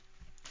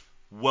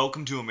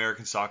Welcome to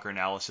American Soccer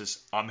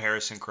Analysis. I'm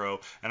Harrison Crow,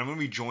 and I'm going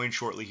to be joined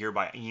shortly here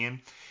by Ian.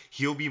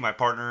 He'll be my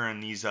partner in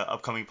these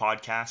upcoming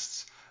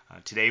podcasts.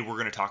 Today, we're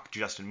going to talk to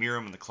Justin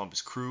Meram and the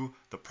Columbus Crew,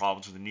 the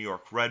problems with the New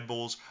York Red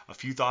Bulls, a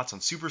few thoughts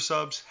on super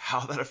subs, how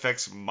that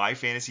affects my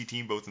fantasy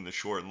team, both in the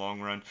short and long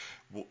run.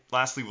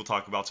 Lastly, we'll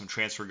talk about some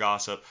transfer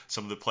gossip,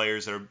 some of the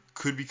players that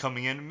could be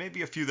coming in, and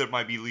maybe a few that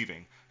might be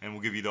leaving, and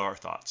we'll give you our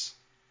thoughts.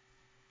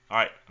 All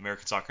right,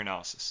 American Soccer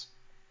Analysis.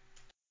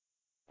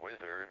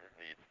 Wizard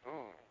needs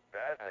food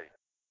badly.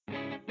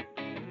 When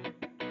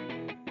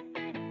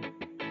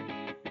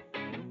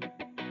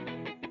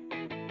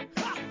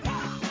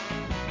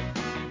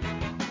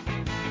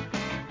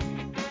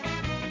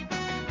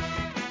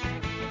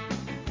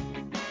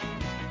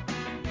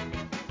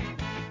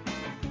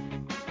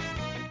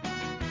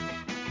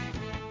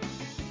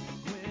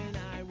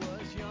I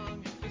was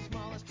young, the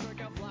smallest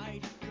trick of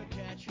light could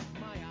catch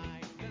my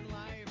eye. Then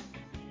life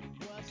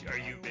was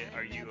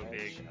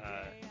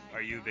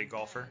Are you a big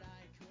golfer?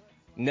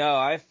 No,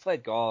 I've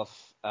played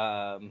golf.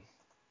 I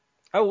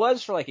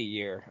was for like a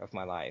year of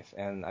my life,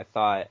 and I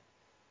thought,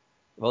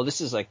 well, this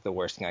is like the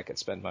worst thing I could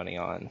spend money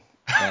on.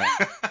 And,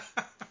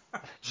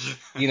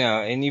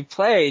 and you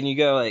play and you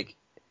go like,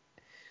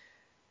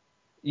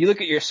 you look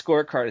at your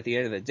scorecard at the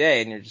end of the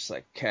day and you're just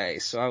like, okay,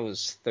 so I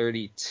was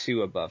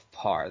 32 above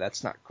par.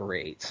 That's not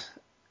great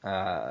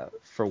for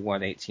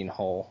 118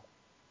 hole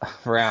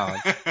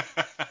round.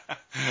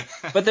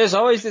 But there's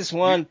always this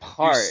one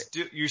part.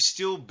 You're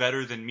still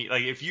better than me.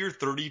 Like, if you're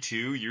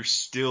 32, you're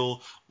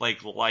still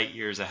like light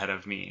years ahead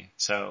of me.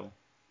 So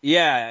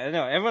yeah,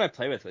 no, everyone I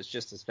played with was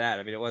just as bad.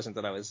 I mean, it wasn't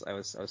that I was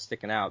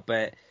sticking out,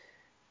 but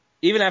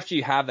even after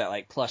you have that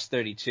like plus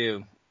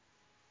 32,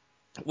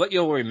 what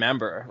you'll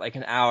remember like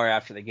an hour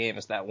after the game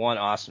is that one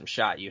awesome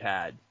shot you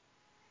had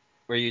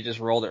where you just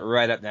rolled it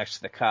right up next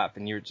to the cup,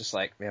 and you're just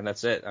like, man,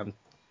 that's it.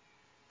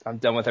 I'm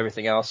done with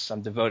everything else.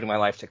 I'm devoting my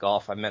life to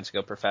golf. I'm meant to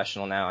go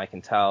professional now, I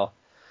can tell.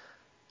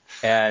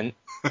 And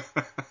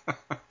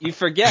you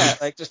forget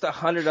like just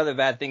 100 other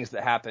bad things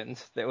that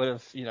happened that would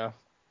have,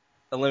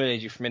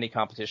 eliminated you from any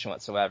competition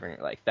whatsoever. And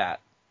you're like,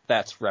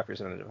 that's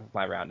representative of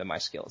my round and my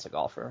skill as a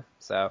golfer.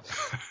 So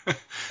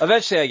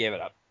eventually I gave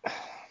it up.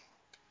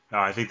 No,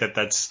 I think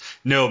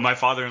my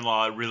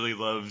father-in-law really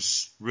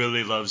loves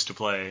to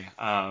play.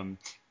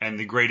 And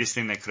the greatest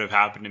thing that could have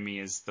happened to me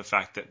is the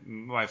fact that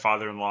my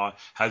father-in-law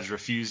has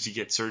refused to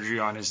get surgery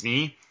on his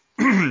knee,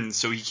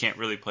 so he can't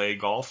really play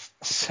golf.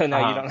 So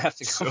now you don't have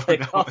to go play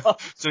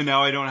golf. So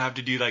now I don't have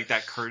to do like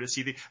that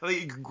courtesy thing.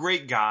 Like,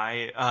 great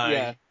guy.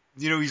 Yeah.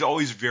 He's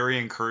always very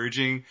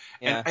encouraging.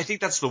 Yeah. And I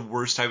think that's the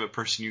worst type of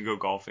person you go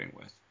golfing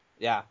with.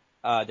 Yeah,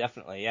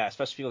 definitely. Yeah,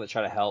 especially people that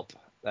try to help.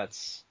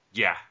 That's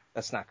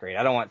not great.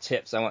 I don't want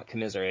tips. I want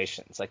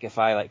commiserations. Like if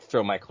I like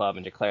throw my club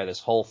and declare this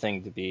whole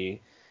thing to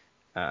be,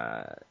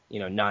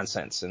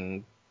 nonsense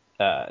and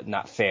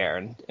not fair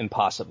and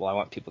impossible, I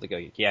want people to go,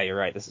 yeah, you're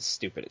right. This is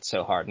stupid. It's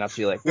so hard. Not to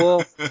be like,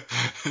 well,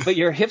 but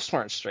your hips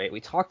weren't straight.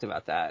 We talked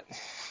about that.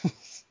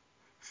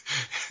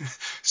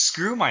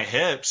 Screw my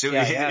hips.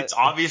 It's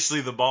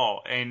obviously the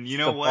ball. And you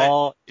know what?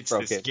 Ball, it's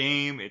broken. This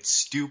game. It's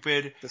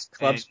stupid. This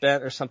club's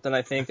bent or something,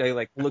 I think. I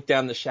like look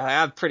down the shaft.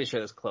 I'm pretty sure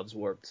this club's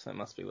warped. That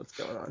must be what's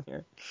going on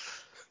here.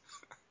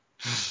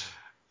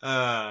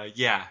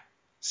 Yeah.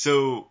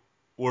 So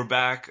we're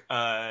back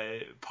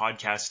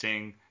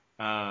podcasting.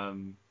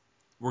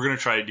 We're going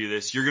to try to do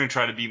this. You're going to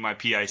try to be my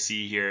PIC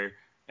here.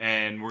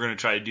 And we're going to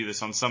try to do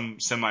this on some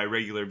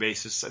semi-regular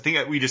basis. I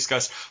think we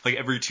discussed like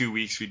every 2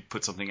 weeks we'd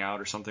put something out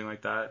or something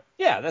like that.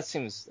 Yeah, that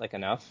seems like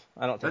enough.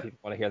 I don't think people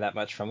want to hear that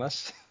much from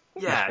us.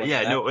 Yeah.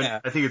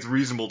 I think it's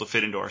reasonable to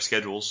fit into our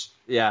schedules.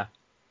 Yeah.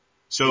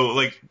 So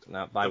like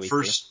the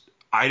first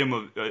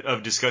item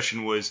of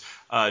discussion was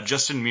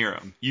Justin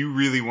Meram. You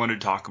really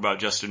wanted to talk about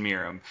Justin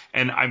Meram,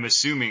 and I'm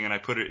assuming, and I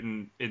put it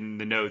in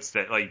the notes,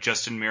 that like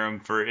Justin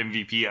Meram for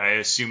MVP. I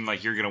assume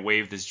like you're gonna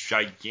wave this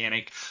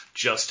gigantic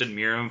Justin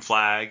Meram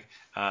flag,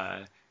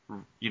 right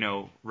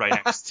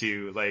next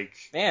to like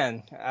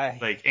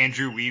like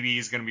Andrew Wiebe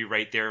is gonna be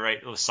right there,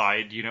 right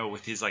beside,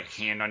 with his like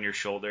hand on your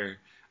shoulder.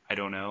 I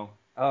don't know.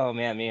 Oh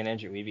man, me and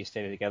Andrew Wiebe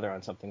standing together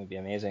on something would be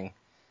amazing.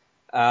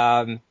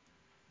 Justin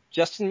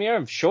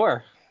Meram,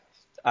 sure.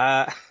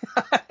 He's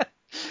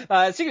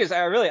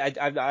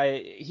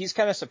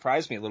kind of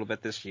surprised me a little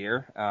bit this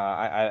year.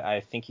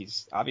 I think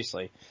he's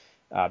obviously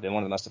been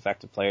one of the most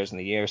effective players in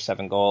the year.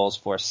 7 goals,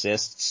 4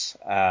 assists,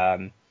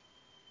 and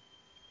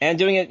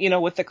doing it,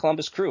 with the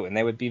Columbus Crew, and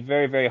they would be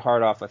very, very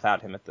hard off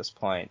without him at this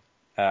point.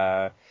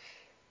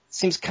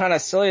 Seems kind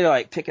of silly to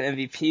like pick an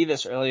MVP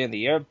this early in the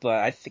year, but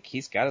I think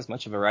he's got as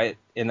much of a right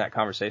in that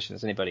conversation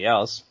as anybody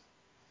else.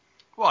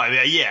 Well, I mean,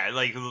 yeah,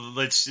 like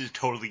let's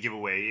totally give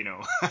away,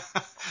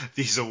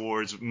 these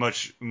awards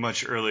much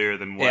earlier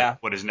than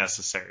what is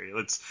necessary.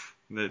 That's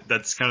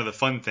kind of the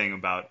fun thing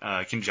about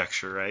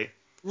conjecture, right?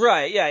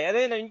 Right. Yeah.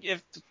 And then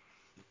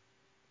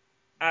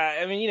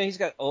he's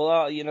got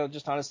Ola,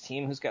 just on his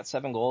team, who's got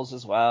 7 goals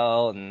as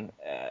well, and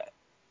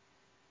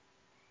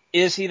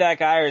Is he that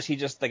guy, or is he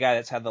just the guy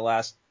that's had the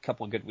last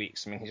couple of good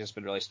weeks? I mean, he's just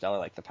been really stellar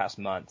like the past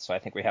month. So I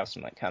think we have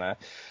some like kind of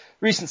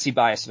recency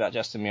bias about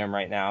Justin Meram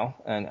right now,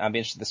 and I'd be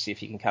interested to see if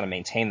he can kind of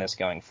maintain this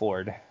going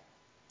forward.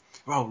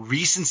 Well,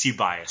 recency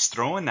bias,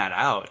 throwing that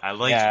out. I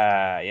like it.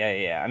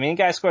 Yeah. I mean,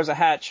 guy scores a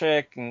hat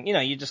trick, and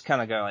you just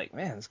kind of go like,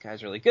 man, this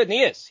guy's really good, and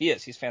he is.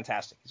 He's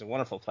fantastic. He's a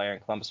wonderful player,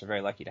 and Columbus are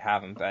very lucky to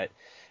have him. But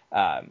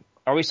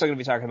are we still going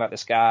to be talking about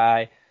this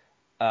guy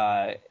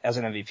as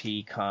an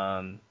MVP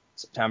come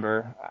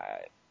September?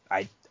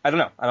 I don't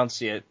know. I don't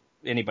see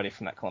anybody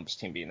from that Columbus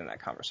team being in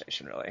that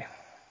conversation, really.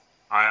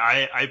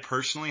 I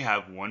personally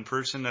have one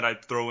person that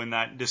I'd throw in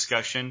that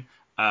discussion,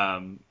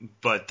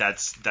 but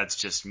that's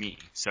just me.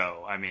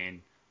 So I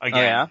mean,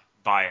 again,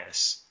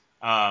 bias.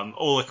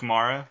 Ola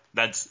Kamara,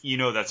 that's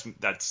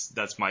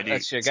my dude.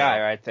 That's your guy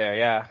right there,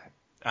 yeah.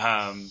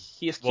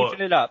 He is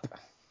keeping it up.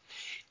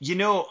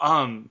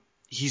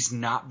 He's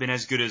not been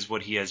as good as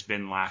what he has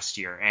been last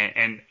year,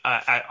 and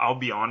I'll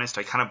be honest,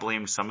 I kind of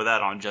blame some of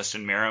that on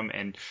Justin Meram.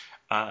 And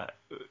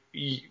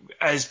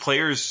as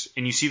players,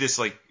 and you see this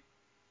like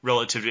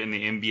relative in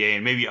the NBA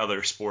and maybe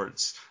other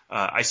sports,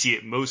 I see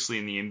it mostly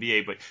in the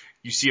NBA, but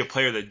you see a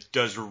player that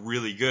does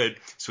really good,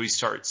 so he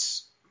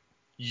starts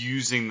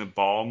using the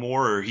ball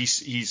more, or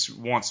he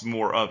wants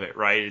more of it,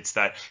 right? It's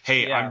that,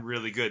 hey, I'm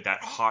really good,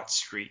 that hot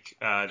streak,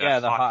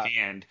 that hot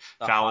hand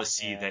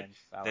fallacy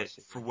that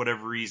for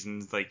whatever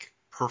reason like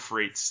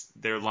perforates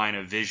their line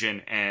of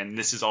vision, and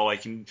this is all I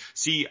can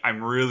see.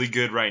 I'm really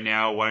good right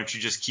now. Why don't you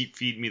just keep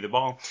feeding me the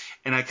ball?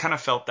 And I kind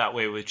of felt that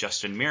way with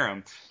Justin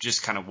Meram,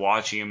 just kind of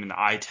watching him in the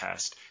eye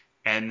test.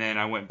 And then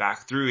I went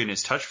back through, and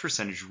his touch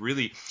percentage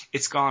really,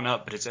 it's gone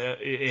up, but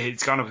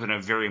it's gone up in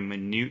a very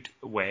minute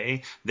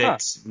way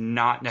that's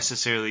not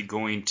necessarily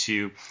going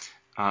to,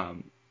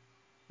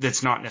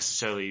 that's not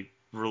necessarily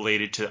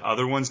related to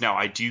other ones. Now,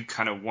 I do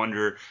kind of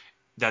wonder,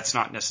 that's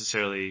not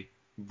necessarily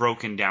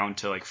broken down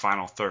to like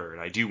final third.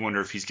 I do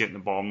wonder if he's getting the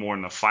ball more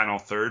in the final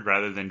third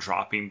rather than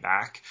dropping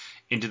back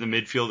into the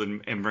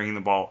midfield and bringing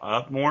the ball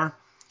up more.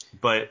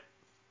 But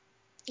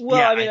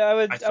I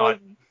would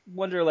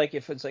wonder like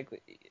if it's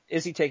like,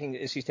 is he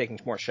taking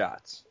more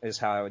shots is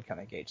how I would kind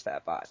of gauge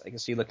that by. Like,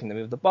 is he looking to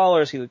move the ball,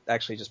 or is he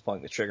actually just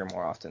pulling the trigger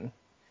more often?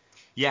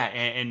 Yeah,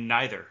 and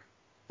neither.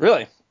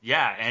 Really?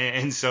 Yeah,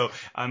 and so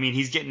I mean,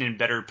 he's getting in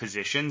better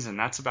positions, and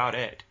that's about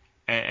it.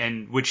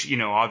 And which,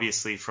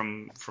 obviously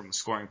from a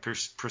scoring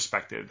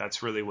perspective,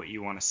 that's really what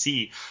you want to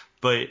see.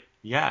 But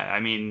yeah, I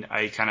mean,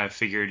 I kind of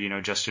figured,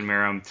 Justin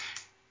Meram,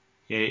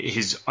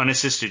 his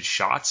unassisted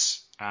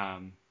shots,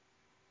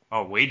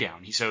 way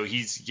down. So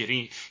he's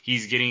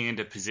getting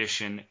into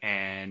position,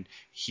 and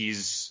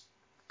he's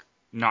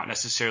not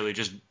necessarily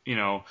just,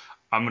 I'm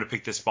going to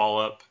pick this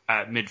ball up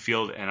at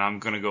midfield and I'm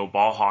going to go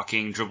ball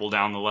hawking, dribble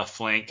down the left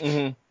flank,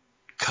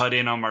 cut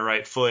in on my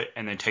right foot,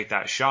 and then take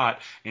that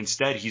shot.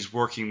 Instead, he's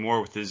working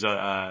more with his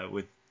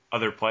with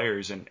other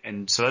players,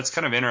 and so that's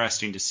kind of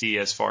interesting to see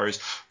as far as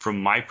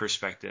from my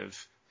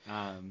perspective.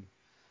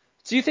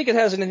 Do you think it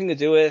has anything to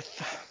do with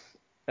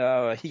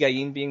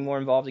Higuaín being more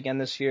involved again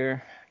this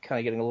year, kind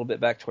of getting a little bit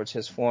back towards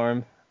his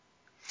form?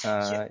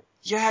 Yeah,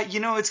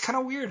 it's kind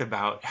of weird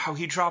about how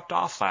he dropped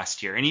off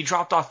last year, and he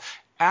dropped off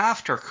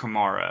after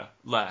Kamara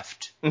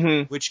left,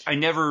 which I've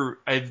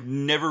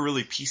never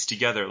really pieced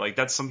together. Like,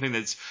 that's something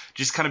that's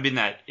just kind of been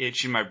that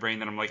itch in my brain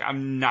that I'm like,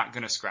 I'm not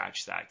going to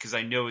scratch that, because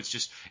I know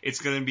it's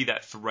going to be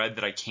that thread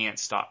that I can't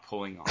stop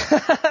pulling on.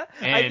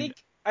 And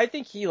I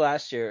think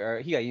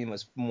Higuaín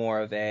was more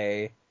of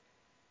a,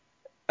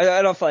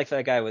 I don't feel like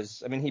that guy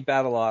was, I mean, he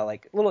battled a lot of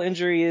like little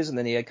injuries, and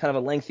then he had kind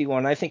of a lengthy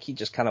one. I think he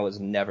just kind of was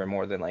never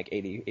more than like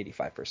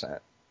 85%.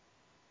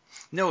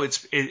 No,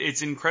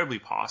 it's incredibly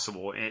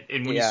possible,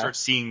 and when you start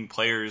seeing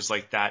players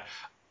like that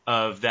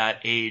of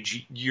that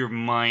age, your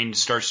mind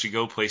starts to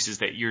go places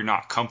that you're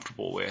not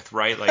comfortable with,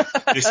 right? Like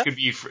this could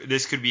be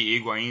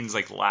Higuaín's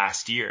like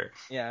last year.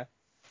 Yeah,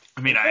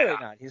 I mean,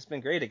 not. He's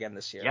been great again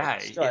this year. Yeah,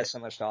 he still has so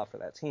much to offer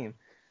that team.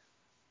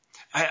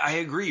 I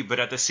agree, but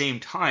at the same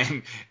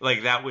time,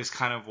 like, that was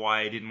kind of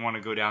why I didn't want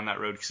to go down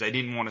that road, because I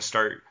didn't want to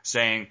start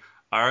saying,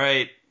 all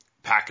right,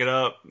 pack it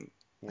up.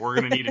 We're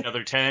going to need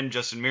another 10.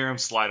 Justin Meram,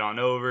 slide on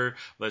over.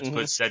 Let's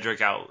put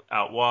Cedric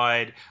out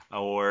wide.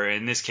 Or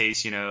in this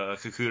case,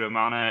 Kakuta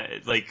Mana,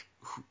 like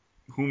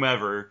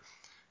whomever.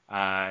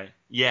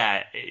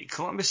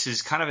 Columbus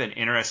is kind of an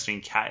interesting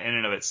cat in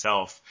and of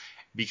itself,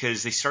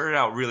 because they started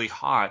out really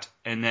hot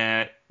and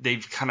then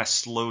they've kind of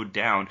slowed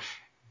down.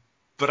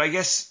 But I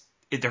guess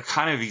they're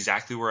kind of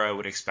exactly where I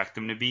would expect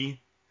them to be.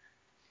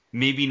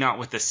 Maybe not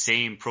with the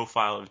same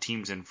profile of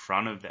teams in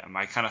front of them.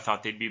 I kind of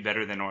thought they'd be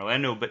better than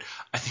Orlando, but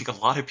I think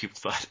a lot of people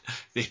thought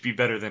they'd be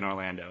better than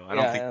Orlando. I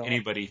don't think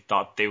anybody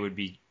thought they would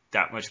be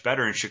that much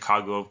better. And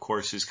Chicago, of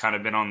course, has kind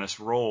of been on this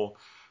roll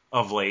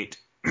of late.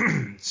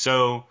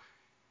 So,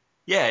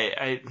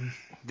 yeah,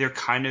 they're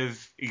kind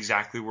of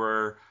exactly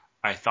where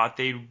I thought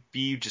they'd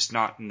be, just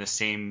not in the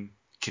same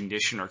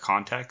condition or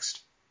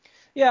context.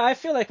 Yeah, I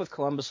feel like with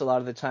Columbus, a lot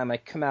of the time I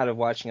come out of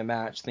watching a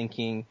match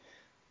thinking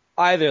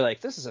either like,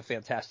 this is a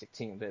fantastic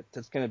team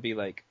that's going to be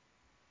like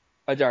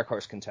a dark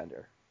horse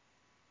contender,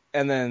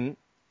 And then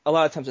a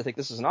lot of times I think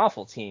this is an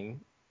awful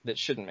team that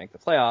shouldn't make the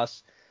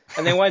playoffs.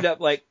 And they wind up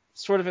like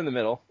sort of in the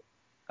middle.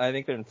 I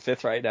think they're in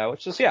 5th right now,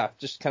 which is,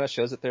 just kind of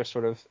shows that they're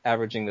sort of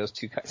averaging those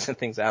two kinds of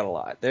things out a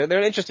lot. They're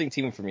an interesting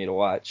team for me to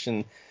watch.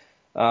 And,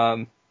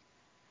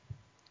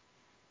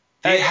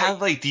 they have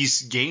like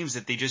these games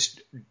that they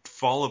just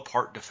fall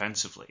apart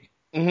defensively.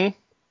 Mm-hmm.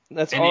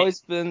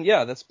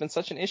 That's been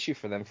such an issue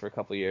for them for a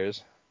couple of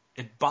years.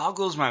 It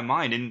boggles my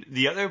mind. And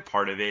the other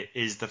part of it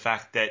is the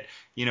fact that,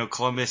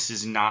 Columbus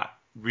is not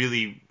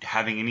really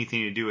having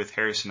anything to do with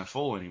Harrison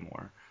Afful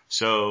anymore.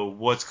 So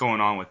what's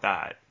going on with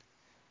that?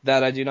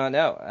 That I do not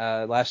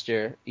know. Last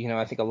year,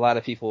 I think a lot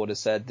of people would have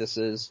said this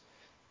is,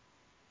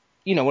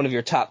 one of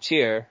your top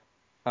tier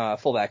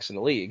fullbacks in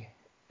the league.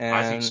 And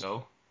I think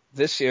so.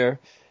 This year,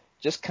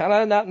 just kind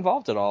of not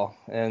involved at all.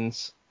 And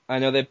I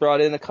know they brought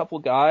in a couple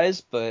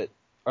guys, but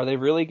are they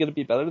really going to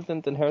be better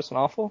than Harrison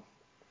Afful?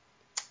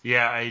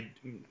 Yeah,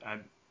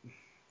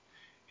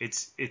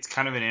 it's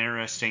kind of an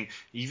interesting.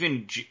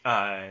 Even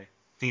I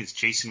think it's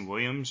Jason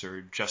Williams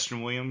or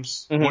Justin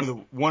Williams,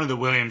 one of the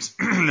Williams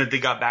that they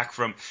got back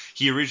from.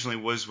 He originally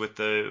was with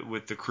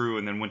the Crew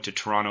and then went to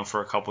Toronto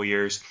for a couple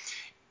years.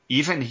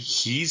 Even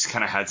he's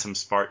kind of had some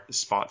spot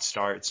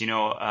starts.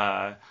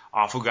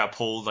 Afful got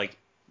pulled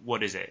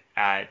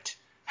at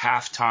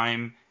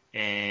halftime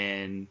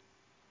in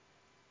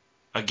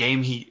a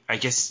game. I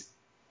guess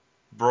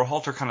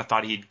Berhalter kind of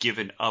thought he'd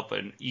given up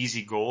an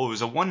easy goal. It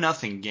was a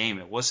 1-0 game.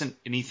 It wasn't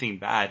anything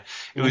bad.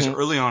 It was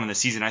early on in the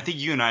season. I think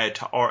you and I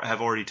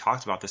have already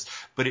talked about this,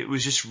 but it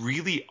was just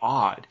really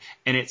odd.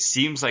 And it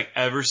seems like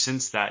ever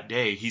since that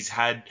day, he's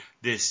had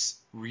this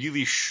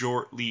really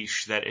short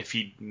leash that if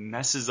he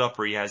messes up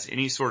or he has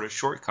any sort of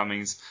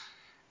shortcomings,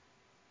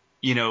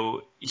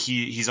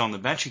 he's on the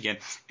bench again.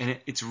 And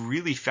it's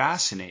really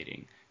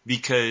fascinating.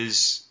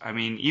 Because,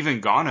 even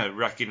Ghana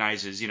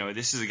recognizes,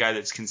 this is a guy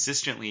that's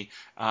consistently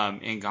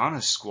in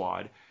Ghana's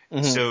squad.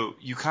 Mm-hmm. So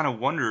you kind of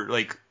wonder,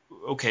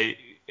 okay,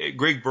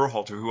 Greg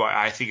Berhalter, who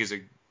I think is a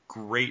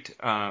great,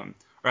 or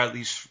at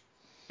least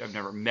I've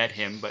never met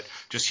him, but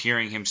just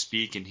hearing him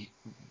speak and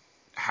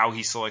how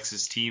he selects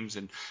his teams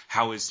and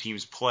how his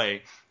teams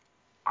play,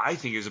 I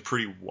think is a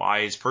pretty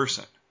wise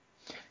person.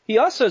 He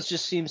also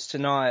just seems to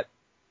not.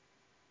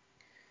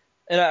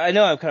 And I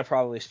know I'm kind of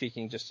probably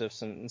speaking just of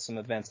some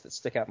events that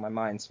stick out in my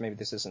mind, so maybe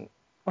this isn't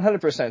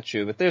 100%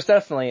 true, but there's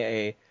definitely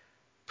a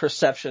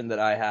perception that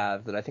I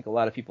have, that I think a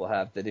lot of people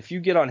have, that if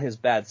you get on his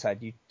bad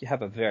side, you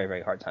have a very,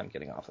 very hard time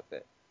getting off of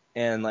it.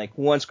 And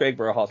once Greg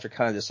Berhalter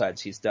kind of decides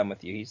he's done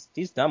with you,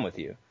 he's done with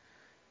you.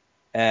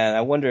 And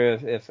I wonder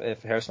if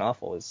Harrison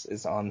Afful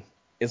is on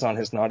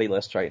his naughty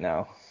list right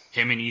now.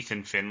 Him and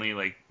Ethan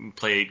Finley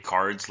played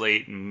cards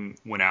late and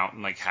went out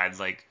and had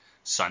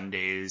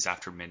Sundays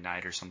after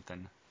midnight or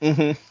something.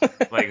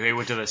 Mm-hmm. They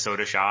went to the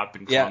soda shop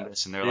in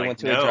Columbus, and they went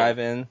to a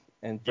drive-in,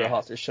 and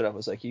Berhalter showed up and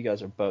was like, "You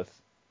guys are both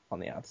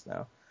on the outs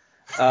now."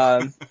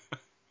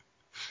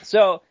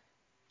 So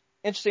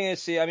interesting to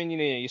see.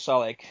 You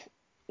saw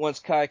once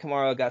Kai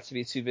Kamara got to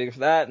be too big for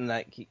that,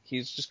 and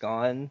he's just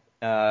gone.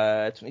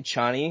 Tony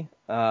Chani,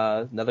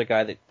 another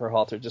guy that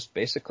Berhalter just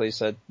basically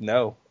said,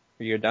 "No,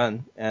 you're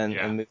done," and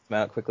moved him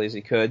out quickly as he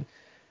could.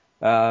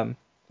 So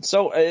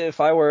if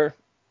I were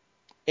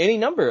any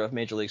number of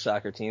Major League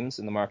Soccer teams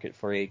in the market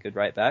for a good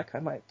right back, I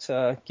might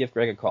give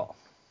Greg a call.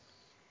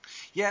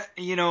 Yeah,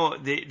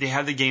 they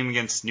had the game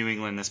against New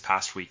England this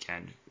past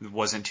weekend. It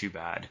wasn't too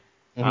bad.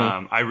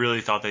 Mm-hmm. I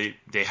really thought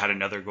they had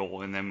another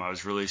goal in them. I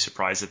was really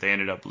surprised that they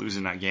ended up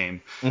losing that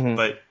game. Mm-hmm.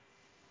 But,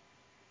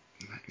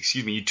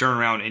 you turn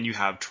around and you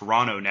have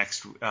Toronto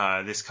next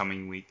this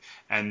coming week,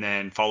 and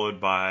then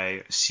followed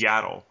by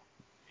Seattle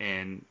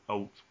in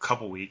a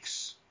couple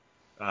weeks,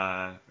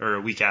 or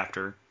a week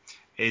after.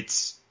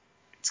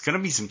 It's going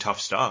to be some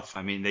tough stuff.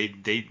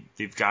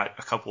 They've got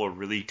a couple of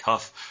really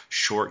tough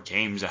short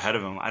games ahead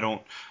of them.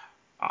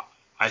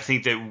 I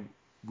think that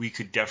we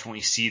could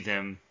definitely see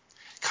them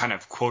kind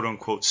of quote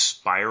unquote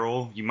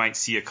spiral. You might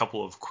see a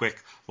couple of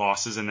quick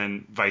losses, and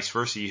then vice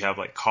versa. You have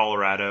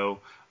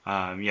Colorado,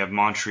 you have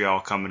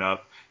Montreal coming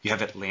up, you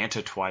have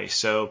Atlanta twice.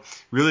 So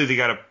really they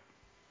got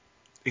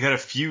a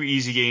few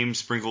easy games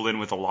sprinkled in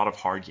with a lot of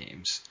hard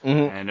games.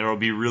 Mm-hmm. And it'll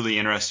be really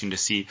interesting to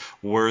see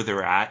where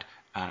they're at.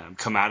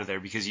 Come out of there,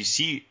 because you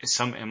see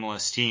some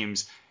MLS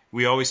teams.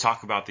 We always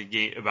talk about the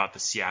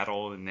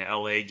Seattle and the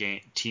LA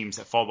teams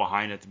that fall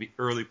behind at the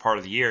early part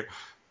of the year,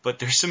 but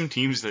there's some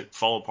teams that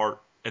fall apart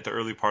at the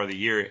early part of the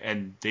year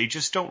and they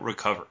just don't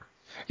recover.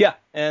 Yeah,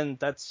 and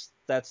that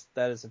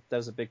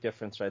is a big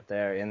difference right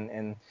there,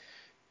 and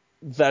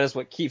that is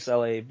what keeps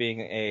LA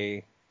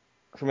being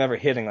from ever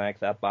hitting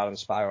that bottom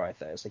spiral right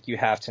there. It's you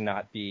have to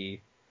not be.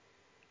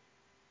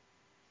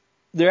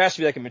 There has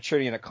to be a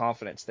maturity and a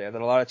confidence there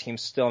that a lot of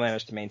teams still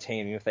manage to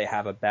maintain even if they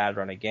have a bad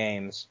run of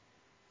games,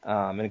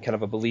 and kind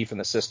of a belief in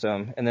the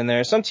system. And then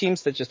there are some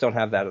teams that just don't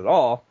have that at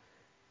all.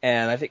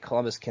 And I think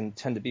Columbus can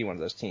tend to be one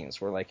of those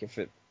teams where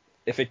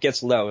if it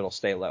gets low, it'll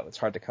stay low. It's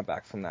hard to come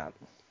back from that.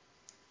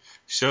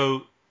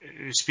 So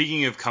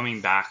speaking of coming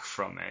back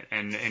from it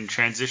and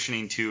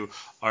transitioning to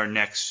our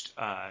next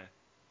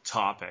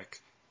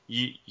topic,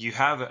 you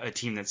have a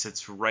team that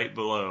sits right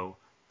below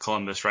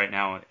Columbus right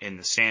now in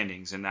the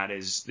standings, and that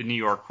is the New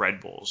York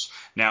Red Bulls.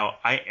 Now,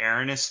 I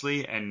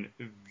erroneously and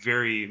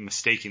very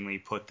mistakenly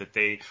put that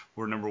they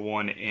were number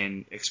one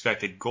in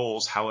expected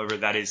goals. However,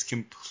 that is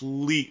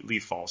completely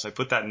false. I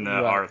put that in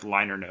our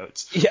liner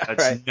notes. Yeah,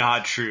 That's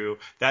not true.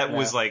 That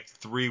was Yeah. like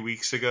 3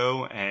 weeks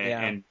ago,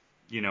 Yeah. and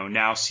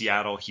now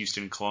Seattle,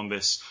 Houston,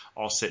 Columbus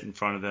all sit in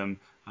front of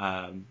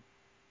them.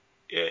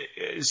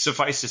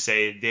 Suffice to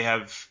say, they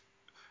have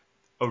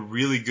a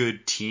really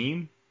good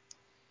team,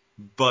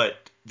 but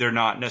they're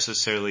not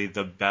necessarily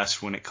the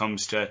best when it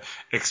comes to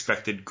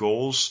expected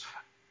goals.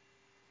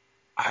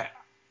 I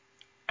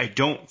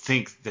don't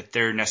think that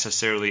they're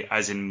necessarily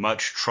as in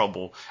much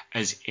trouble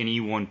as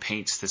anyone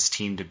paints this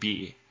team to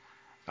be.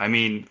 I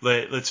mean,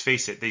 let's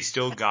face it, they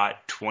still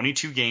got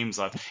 22 games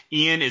left.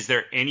 Ian, is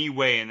there any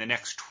way in the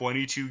next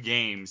 22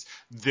 games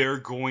they're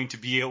going to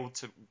be able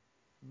to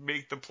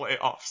make the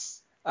playoffs?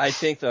 I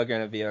think they're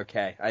going to be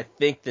okay. I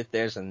think that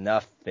there's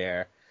enough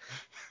there.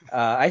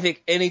 I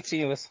think any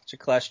team with such a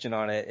question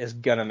on it is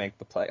going to make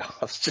the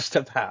playoffs, just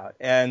about.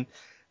 And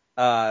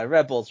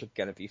Red Bulls are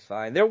going to be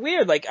fine. They're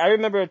weird. Like, I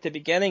remember at the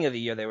beginning of the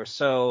year, they were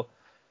so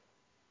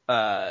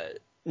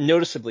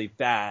noticeably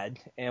bad,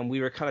 and we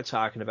were kind of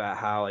talking about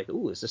how, like,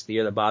 ooh, is this the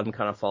year the bottom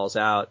kind of falls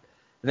out?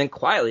 And then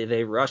quietly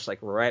they rushed, like,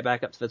 right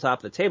back up to the top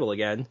of the table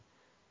again.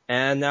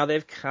 And now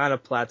they've kind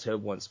of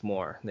plateaued once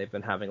more. They've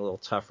been having a little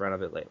tough run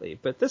of it lately.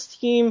 But this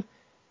team,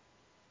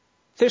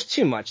 there's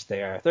too much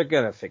there. They're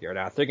going to figure it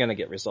out. They're going to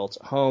get results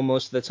at home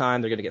most of the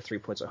time. They're going to get 3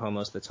 points at home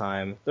most of the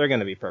time. They're going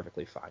to be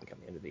perfectly fine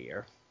coming into the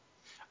year.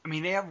 I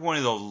mean, they have one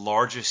of the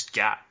largest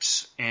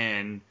gaps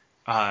in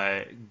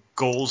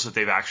goals that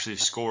they've actually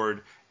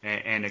scored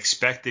and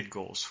expected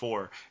goals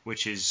for,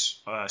 which is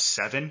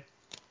 7.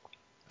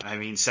 I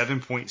mean,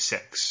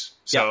 7.6.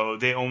 So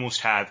they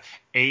almost have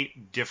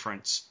 8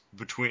 difference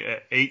between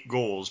 8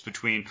 goals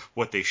between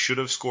what they should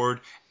have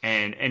scored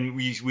and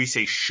we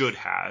say should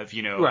have,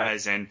 Right.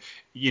 as in,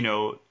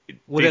 Would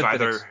they've have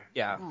been either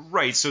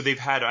right. So they've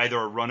had either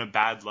a run of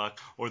bad luck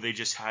or they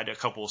just had a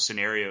couple of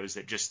scenarios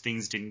that just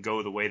things didn't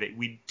go the way that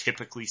we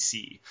typically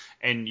see.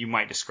 And you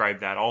might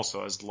describe that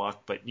also as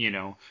luck, but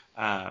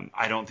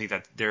I don't think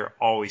that they're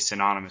always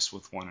synonymous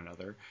with one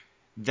another.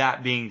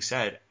 That being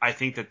said, I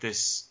think that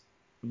this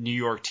New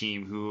York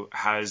team, who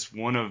has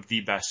one of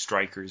the best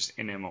strikers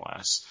in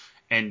MLS,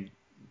 and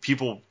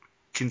people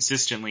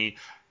consistently,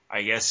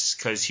 I guess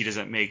because he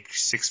doesn't make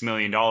 $6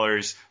 million,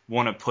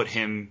 want to put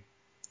him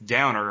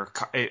down, or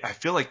I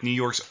feel like New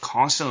York's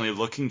constantly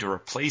looking to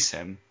replace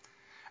him,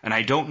 and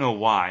I don't know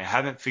why. I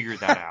haven't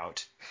figured that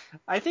out.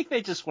 I think they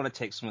just want to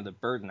take some of the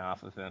burden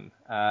off of him.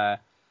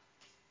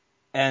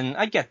 And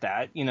I get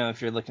that,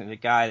 if you're looking at a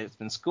guy that's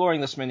been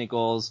scoring this many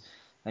goals,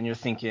 and you're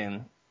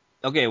thinking,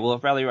 okay, well,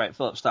 if Bradley Wright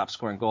Phillips stops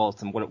scoring goals,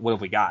 then what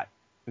have we got?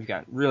 We've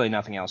got really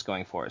nothing else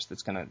going for us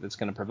that's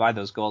gonna provide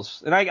those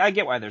goals. And I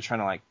get why they're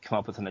trying to, like, come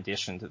up with an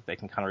addition that they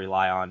can kind of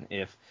rely on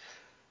if,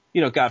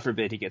 God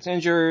forbid he gets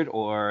injured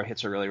or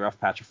hits a really rough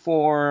patch of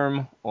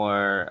form,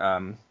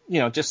 or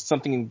just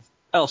something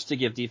else to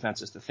give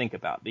defenses to think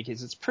about,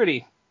 because it's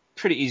pretty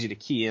easy to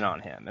key in on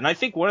him. And I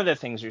think one of the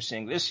things you're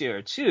seeing this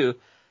year too,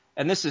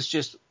 and this is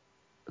just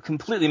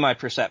completely my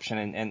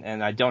perception,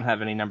 and I don't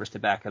have any numbers to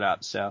back it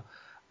up. So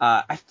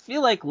I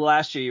feel like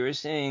last year you were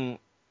seeing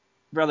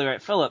Bradley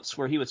Wright Phillips,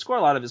 where he would score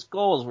a lot of his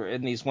goals were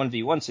in these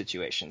 1v1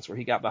 situations where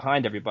he got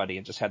behind everybody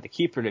and just had the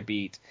keeper to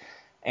beat.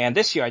 And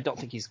this year, I don't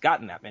think he's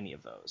gotten that many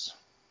of those.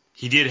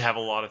 He did have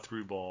a lot of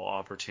through ball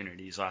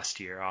opportunities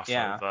last year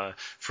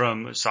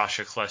from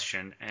Sasha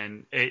Kljestan.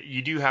 And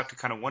you do have to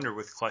kind of wonder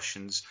with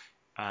Kljestan's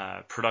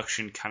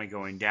production kind of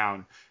going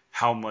down,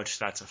 how much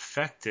that's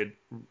affected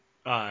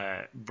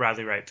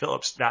Bradley Wright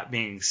Phillips. That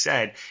being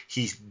said,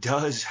 he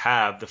does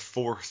have the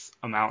 4th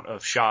amount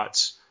of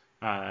shots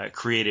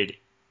created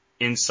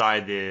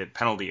inside the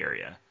penalty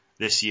area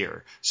this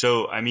year.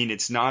 So, I mean,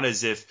 it's not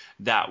as if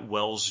that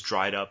well's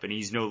dried up and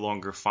he's no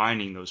longer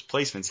finding those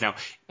placements. Now,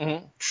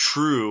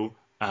 true,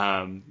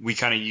 we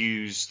kind of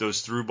use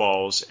those through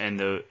balls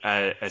and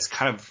as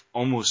kind of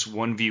almost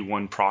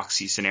 1v1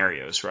 proxy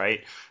scenarios,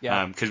 right?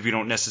 Yeah. Because we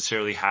don't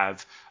necessarily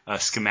have a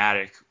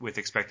schematic with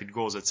expected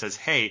goals that says,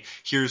 hey,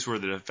 here's where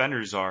the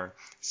defenders are.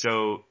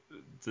 So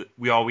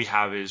all we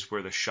have is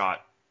where the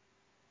shot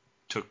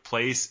took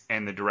place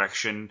and the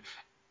direction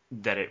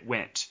that it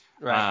went.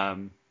 Right.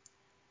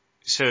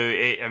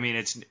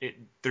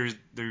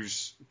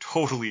 There's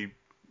totally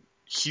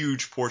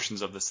huge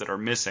portions of this that are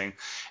missing,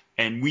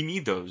 and we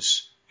need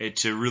those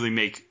to really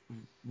make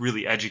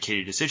really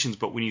educated decisions.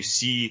 But when you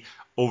see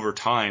over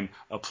time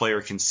a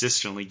player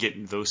consistently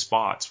getting those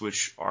spots,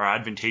 which are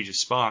advantageous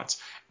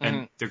spots,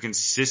 and they're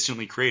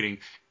consistently creating,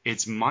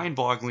 it's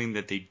mind-boggling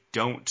that they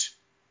don't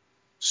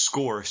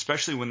score,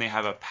 especially when they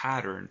have a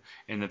pattern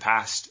in the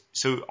past.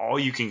 So all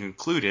you can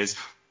conclude is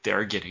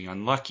they're getting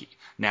unlucky.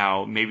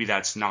 Now, maybe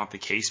that's not the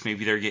case.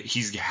 Maybe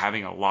he's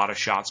having a lot of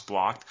shots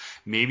blocked.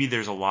 Maybe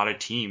there's a lot of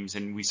teams,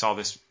 and we saw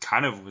this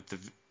kind of with the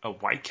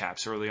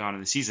Whitecaps early on in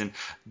the season.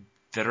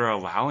 that are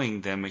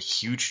allowing them a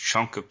huge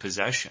chunk of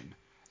possession.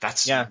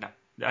 That's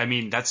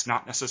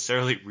not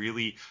necessarily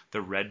really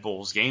the Red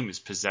Bulls game is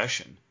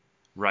possession,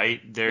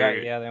 right?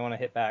 Yeah, they want to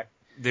hit back.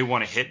 They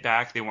want to hit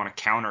back. They want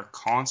to counter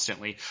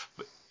constantly,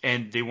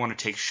 and they want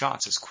to take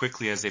shots as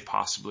quickly as they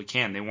possibly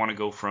can. They want to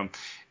go from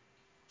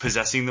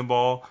possessing the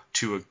ball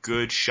to a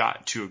good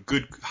shot, to a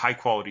good high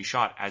quality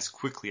shot as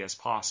quickly as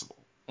possible.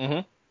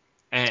 Mm-hmm.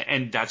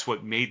 And that's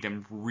what made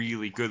them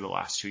really good the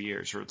last 2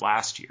 years, or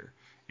last year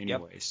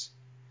anyways.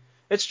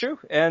 Yep. It's true.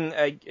 And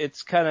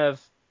it's kind of,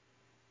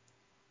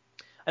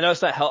 I know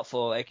it's not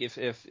helpful. Like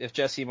if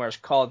Jesse Marsh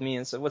called me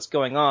and said, what's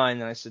going on?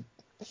 And I said,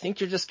 I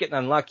think you're just getting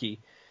unlucky.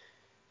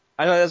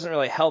 I know it doesn't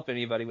really help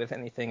anybody with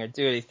anything or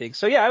do anything.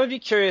 So yeah, I would be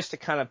curious to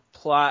kind of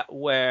plot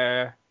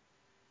where,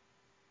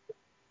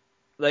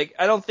 like,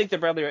 I don't think that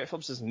Bradley Wright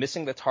Phillips is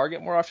missing the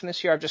target more often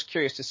this year. I'm just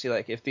curious to see,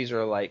 like, if these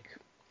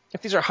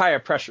are higher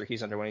pressure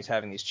he's under when he's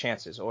having these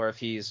chances, or if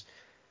he's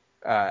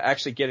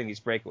actually getting these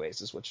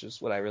breakaways, which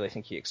is what I really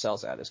think he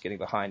excels at, is getting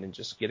behind and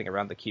just getting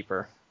around the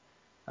keeper.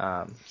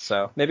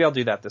 So maybe I'll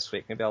do that this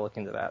week. Maybe I'll look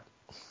into that.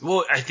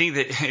 Well, I think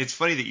that it's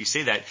funny that you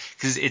say that,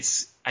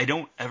 because I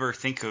don't ever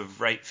think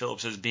of Wright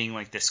Phillips as being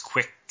like this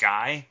quick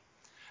guy,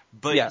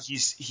 but Yeah.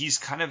 he's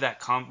kind of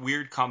that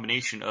weird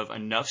combination of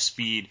enough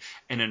speed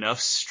and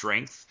enough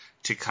strength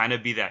to kind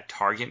of be that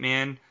target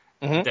man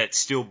that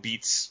still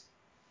beats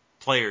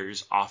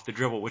players off the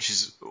dribble, which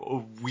is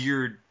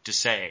weird to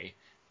say.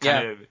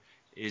 Kind of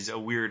is a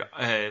weird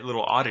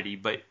little oddity,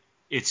 but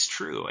it's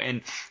true.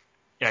 And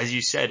as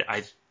you said,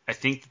 I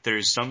think that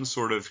there's some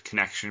sort of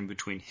connection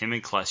between him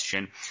and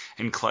Kljestan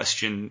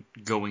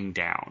going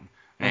down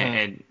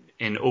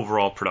and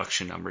overall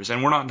production numbers.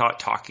 And we're not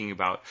talking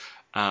about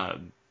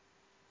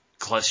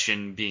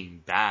Kljestan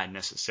being bad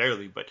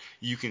necessarily, but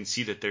you can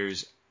see that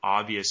there's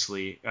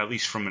obviously, at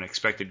least from an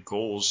expected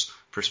goals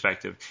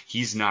perspective,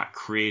 he's not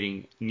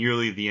creating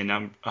nearly the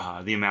amount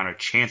of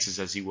chances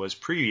as he was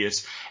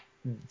previous.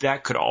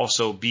 That could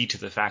also be to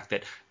the fact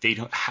that they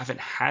haven't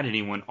had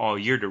anyone all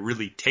year to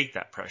really take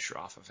that pressure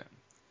off of him.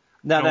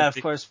 Now,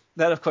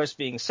 that of course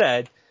being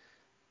said,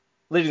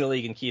 leading the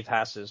league in key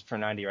passes per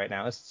 90 right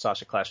now is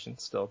Sacha Kljestan,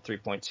 still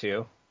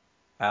 3.2.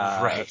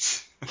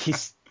 Right.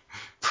 He's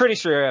pretty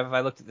sure if I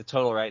looked at the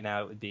total right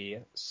now, it would be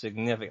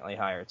significantly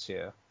higher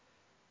too.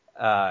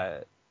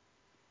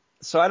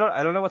 So I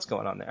don't know what's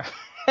going on there.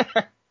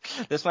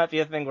 This might be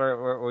a thing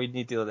where we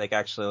need to like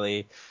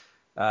actually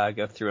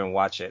go through and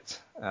watch it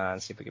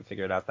and see if we can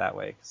figure it out that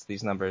way, because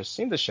these numbers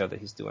seem to show that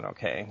he's doing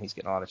okay. He's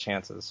getting a lot of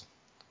chances.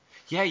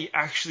 Yeah,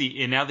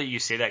 actually, and now that you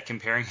say that,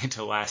 comparing it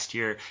to last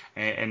year,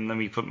 and let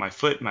me put my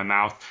foot in my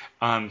mouth,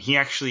 he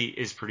actually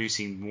is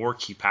producing more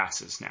key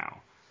passes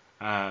now.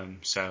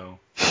 So,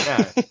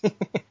 yeah.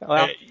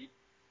 Well,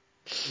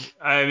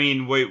 I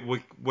mean,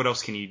 what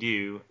else can you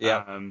do?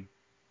 Yeah.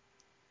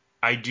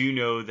 I do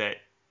know that,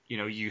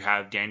 you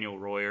have Daniel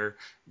Royer.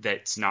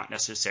 That's not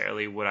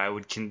necessarily what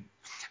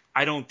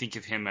I don't think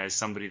of him as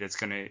somebody that's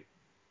going to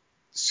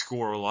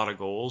score a lot of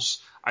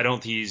goals. I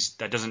don't think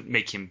that doesn't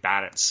make him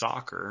bad at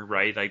soccer,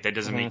 right? Like, that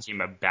doesn't make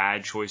him a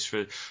bad choice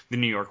for the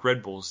New York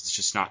Red Bulls. It's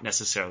just not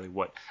necessarily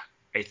what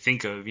I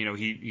think of.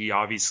 He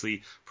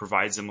obviously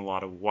provides them a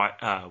lot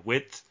of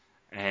width,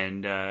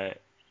 and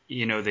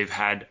they've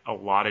had a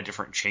lot of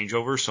different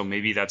changeovers, so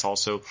maybe that's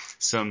also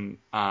some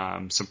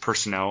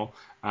personnel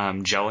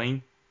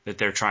gelling that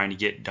they're trying to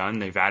get done.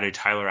 They've added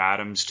Tyler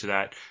Adams to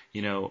that,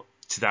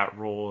 to that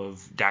role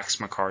of Dax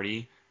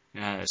McCarty.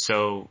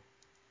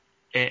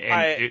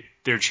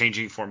 They're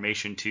changing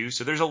formation too.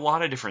 So there's a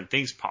lot of different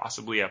things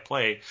possibly at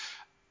play.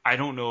 I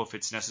don't know if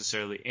it's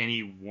necessarily any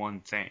one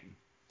thing.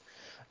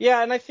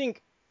 Yeah, and I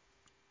think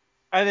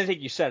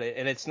you said it,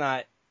 and it's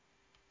not.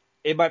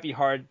 It might be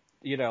hard,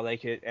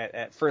 like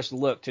at first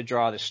look, to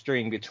draw the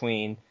string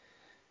between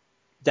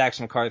Dax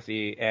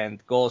McCarthy and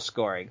goal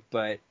scoring.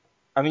 But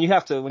I mean, you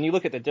have to, when you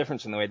look at the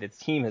difference in the way the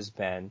team has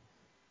been.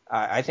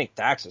 I think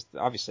Dax is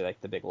obviously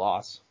like the big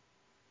loss.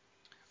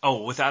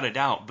 Oh, without a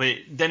doubt. But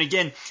then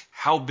again,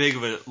 how big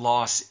of a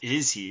loss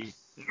is he?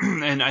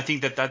 And I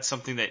think that that's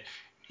something that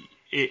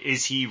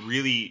is he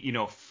really,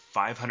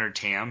 500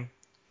 TAM,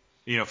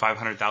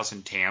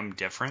 500,000 TAM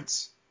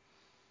difference?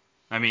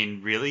 I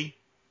mean, really?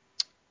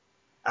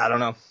 I don't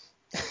know.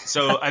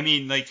 So, I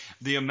mean, like,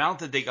 the amount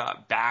that they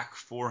got back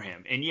for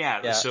him. And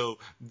so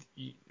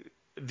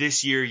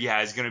this year,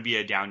 is going to be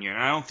a down year.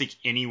 And I don't think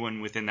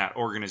anyone within that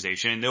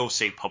organization, and they'll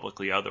say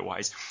publicly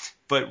otherwise,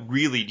 but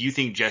really, do you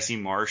think Jesse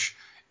Marsh,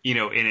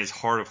 in his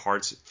heart of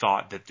hearts,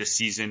 thought that this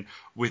season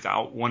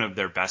without one of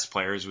their best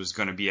players was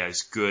going to be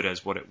as good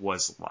as what it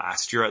was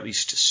last year, at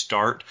least to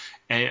start?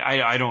 And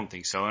I don't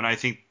think so. And I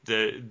think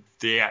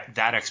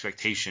that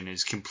expectation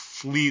is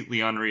completely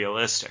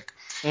unrealistic.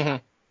 Mm-hmm.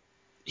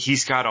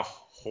 He's got a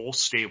whole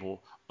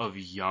stable of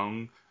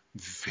young,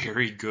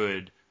 very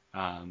good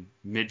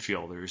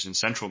midfielders and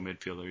central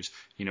midfielders,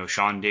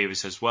 Sean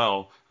Davis as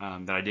well,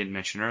 that I didn't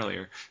mention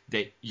earlier,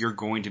 that you're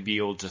going to be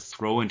able to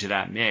throw into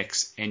that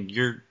mix, and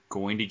you're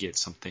going to get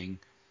something,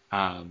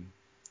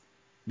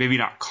 maybe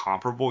not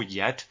comparable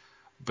yet,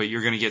 but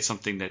you're going to get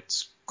something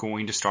that's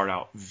going to start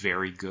out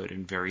very good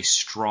and very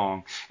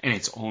strong, and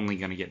it's only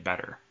going to get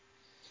better.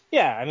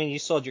 Yeah, I mean, you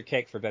sold your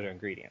cake for better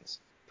ingredients,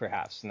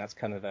 perhaps, and that's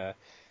kind of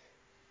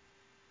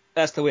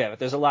that's the way of it.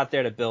 There's a lot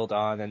there to build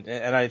on,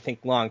 and I think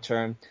long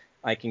term,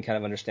 I can kind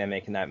of understand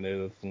making that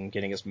move and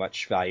getting as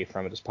much value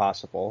from it as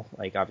possible.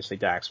 Like, obviously,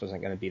 Dax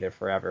wasn't going to be there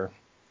forever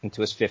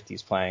into his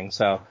 50s playing.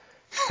 So,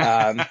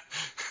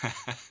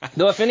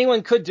 though if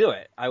anyone could do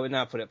it, I would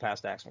not put it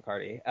past Dax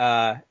McCarty.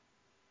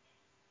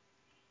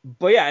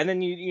 But yeah, and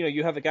then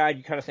you have a guy,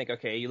 you kind of think,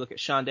 okay, you look at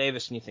Sean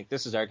Davis and you think,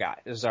 this is our guy.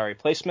 This is our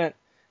replacement.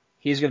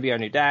 He's going to be our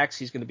new Dax.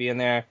 He's going to be in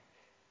there.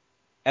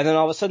 And then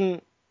all of a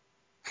sudden,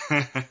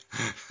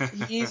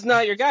 he's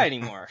not your guy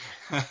anymore.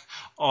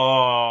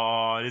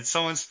 Oh, did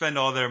someone spend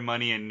all their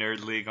money in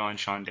Nerd League on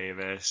Sean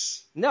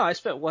Davis? No, I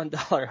spent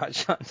 $1 on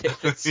Sean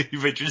Davis.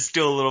 But you're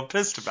still a little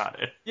pissed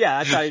about it. Yeah,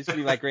 I thought he was going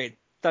to be my great.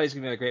 Thought he was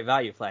going to be a great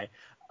value play.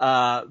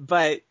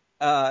 But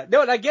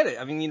no, and I get it.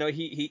 I mean,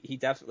 he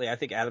definitely. I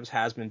think Adams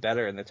has been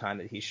better in the time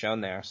that he's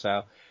shown there.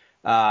 So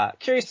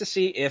curious to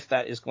see if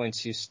that is going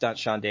to stunt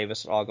Sean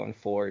Davis at all going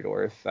forward,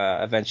 or if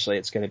eventually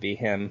it's going to be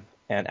him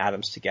and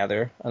Adams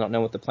together. I don't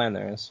know what the plan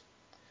there is.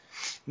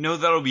 No,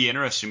 that'll be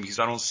interesting because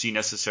I don't see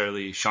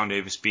necessarily Sean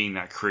Davis being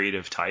that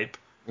creative type.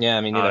 Yeah,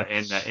 I mean, neither.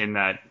 In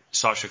that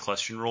Sasha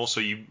Kljestan role, so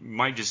you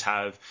might just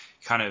have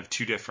kind of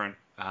two different,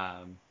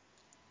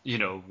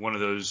 one of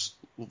those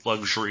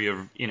luxury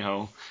of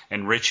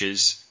and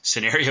riches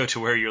scenario to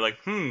where you're like,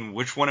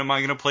 which one am I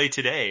going to play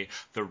today?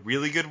 The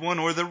really good one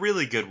or the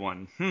really good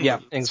one? Yeah,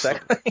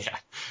 exactly. Yeah.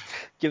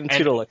 Give them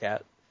two to look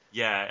at.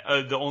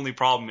 Yeah, the only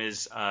problem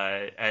is,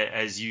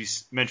 as you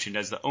mentioned,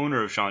 as the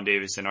owner of Sean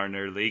Davis in our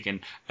Nerd League and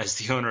as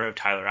the owner of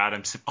Tyler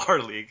Adams in our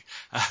league,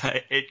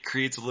 it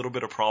creates a little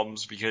bit of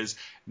problems because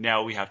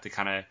now we have to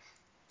kind of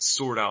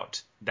sort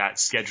out that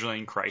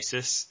scheduling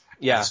crisis.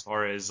 Yeah. As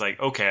far as like,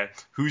 okay,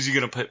 who's you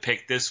going to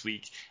pick this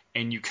week?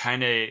 And you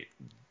kind of,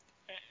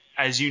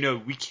 as you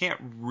know, we can't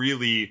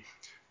really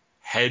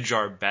hedge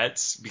our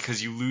bets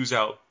because you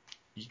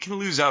can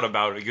lose out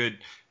about a good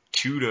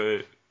 2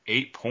 to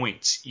 8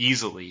 points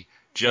easily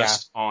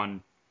just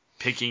on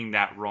picking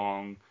that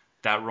wrong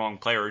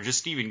player or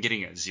just even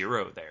getting a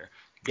 0 there.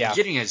 Yeah.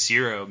 Getting a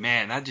 0,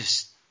 man,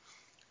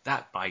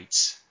 that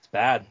bites. It's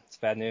bad. It's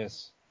bad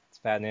news. It's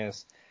bad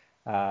news.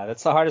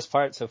 That's the hardest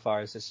part so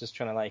far is just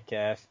trying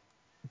to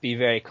be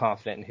very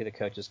confident in who the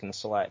coach is going to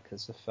select.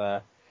 Because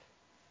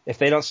if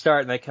they don't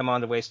start and they come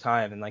on to waste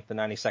time in like the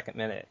 92nd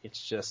minute,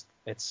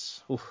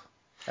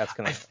 that's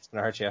gonna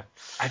hurt you.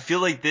 I feel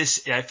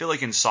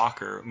like in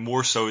soccer,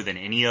 more so than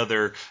any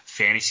other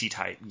fantasy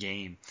type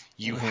game,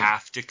 you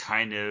have to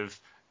kind of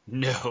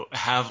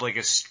have like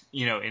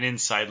an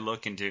inside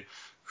look into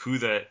who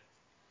the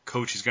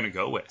coach is going to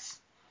go with.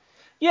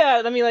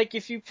 Yeah, I mean, like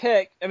if you're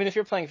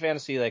playing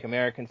fantasy like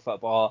American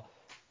football,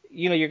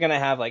 you're going to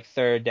have like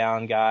third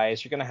down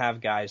guys. You're going to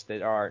have guys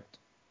that aren't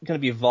going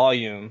to be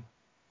volume,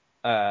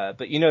 but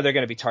they're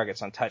going to be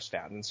targets on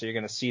touchdowns, and so you're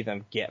going to see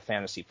them get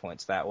fantasy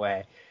points that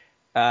way.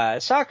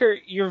 Soccer,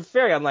 you're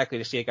very unlikely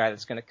to see a guy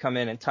that's going to come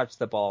in and touch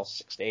the ball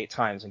 6 to 8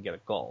 times and get a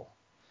goal.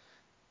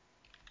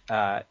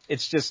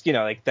 It's just, that's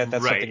right.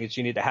 Something that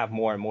you need to have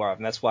more and more of.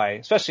 And that's why,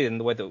 especially in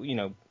the way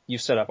that,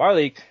 you've set up our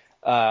league,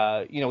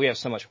 we have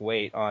so much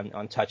weight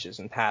on touches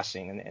and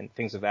passing and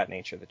things of that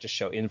nature that just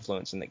show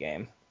influence in the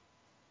game.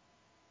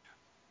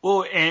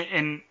 Well,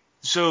 and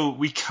so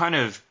we kind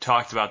of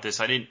talked about this.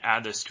 I didn't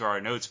add this to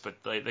our notes, but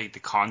like the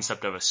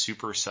concept of a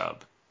super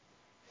sub.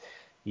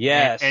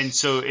 Yes. And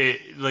so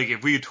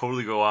if we could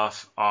totally go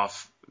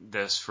off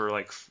this for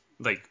like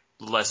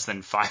less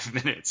than 5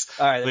 minutes.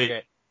 All right, that's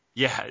great.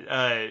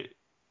 Yeah.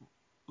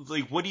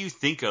 What do you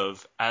think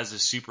of as a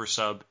super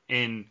sub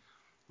in,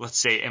 let's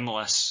say,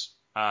 MLS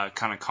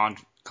kind of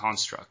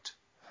construct?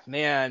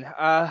 Man,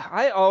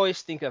 I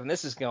always think of, and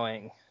this is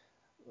going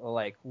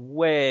like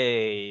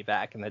way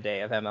back in the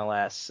day of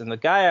MLS, and the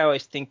guy I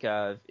always think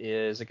of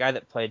is a guy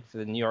that played for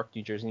the New York,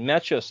 New Jersey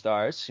Metro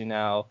Stars, who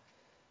now,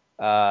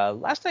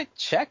 last I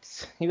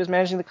checked, he was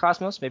managing the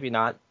Cosmos, maybe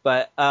not,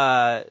 but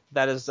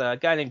that is a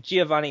guy named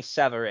Giovanni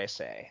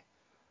Savarese.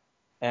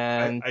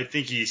 And I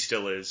think he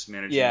still is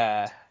managing.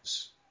 Yeah.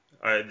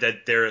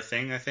 That they're a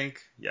thing, I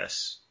think.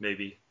 Yes,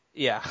 maybe.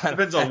 Yeah.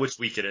 Depends on which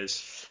week it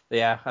is.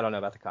 Yeah, I don't know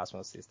about the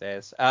Cosmos these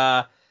days.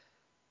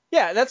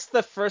 Yeah, that's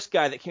the first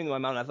guy that came to my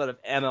mind when I thought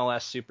of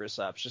MLS super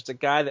subs. Just a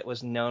guy that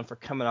was known for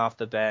coming off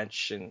the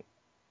bench, and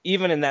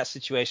even in that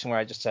situation where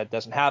I just said it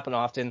doesn't happen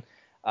often,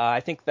 I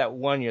think that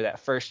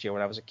first year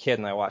when I was a kid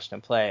and I watched him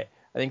play,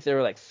 I think there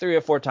were like 3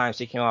 or 4 times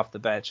he came off the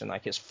bench and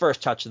like his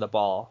first touch of the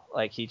ball,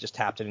 like he just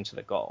tapped it into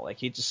the goal. Like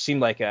he just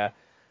seemed like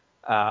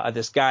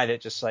this guy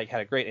that just like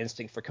had a great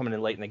instinct for coming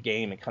in late in the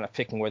game and kind of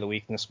picking where the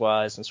weakness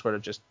was and sort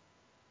of just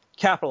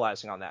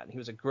capitalizing on that. And he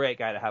was a great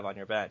guy to have on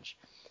your bench.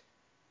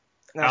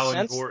 Now,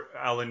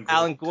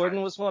 Alan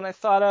Gordon was one I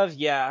thought of.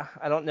 Yeah,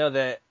 I don't know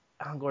that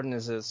Alan Gordon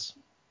is as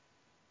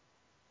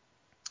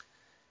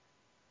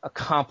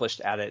accomplished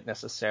at it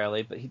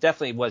necessarily, but he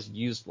definitely was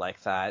used like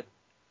that.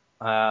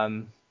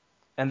 And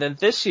then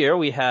this year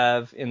we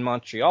have in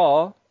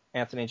Montreal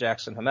Anthony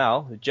Jackson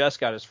Hamel, who just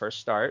got his first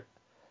start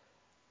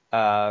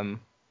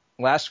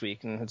last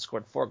week and had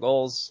scored 4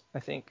 goals, I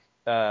think,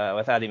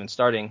 without even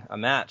starting a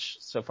match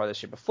so far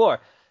this year before.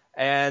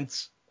 And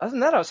other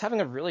than that, I was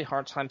having a really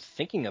hard time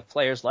thinking of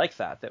players like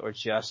that were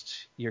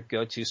just your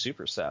go-to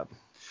super sub.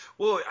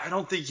 Well, I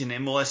don't think in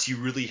MLS you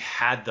really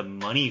had the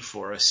money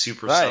for a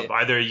super Right. sub.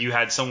 Either you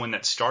had someone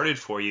that started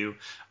for you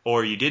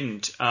or you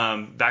didn't.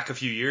 Back a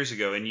few years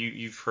ago, and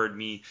you've heard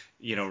me,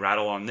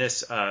 rattle on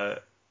this,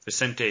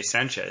 Vicente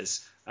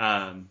Sanchez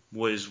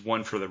was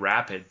one for the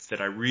Rapids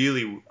that I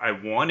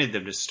wanted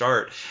them to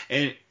start.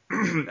 And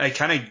I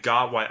kind of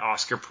got why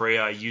Oscar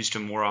Pereira used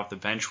him more off the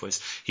bench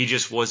was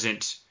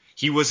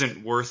he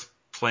wasn't worth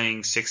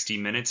playing 60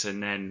 minutes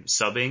and then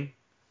subbing.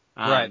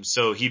 Right.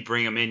 So he'd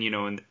bring him in,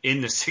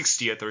 in the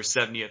 60th or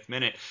 70th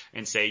minute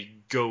and say,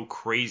 go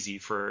crazy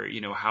for,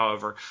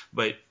 however.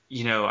 But,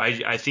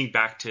 I think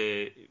back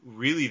to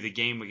really the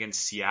game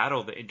against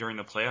Seattle during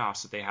the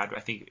playoffs that they had,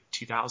 I think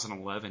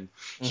 2011.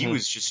 He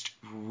was just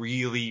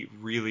really,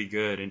 really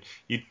good. And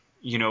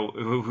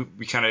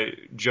we kind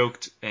of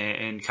joked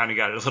and kind of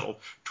got a little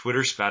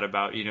Twitter spat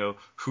about,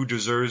 who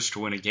deserves to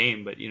win a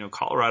game. But,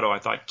 Colorado, I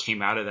thought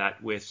came out of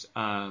that with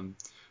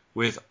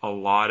a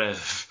lot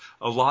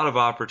of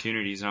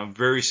opportunities, and I'm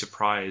very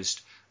surprised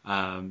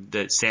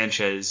that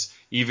Sanchez,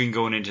 even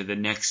going into the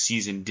next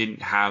season,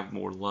 didn't have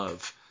more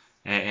love.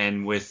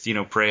 And with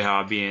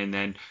Pereira being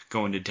then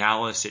going to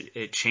Dallas,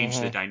 it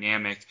changed the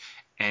dynamic.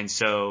 And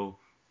so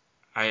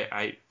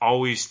I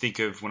always think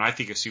of, when I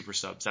think of super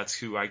subs, that's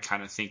who I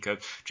kind of think of,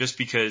 just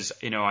because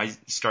I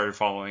started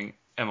following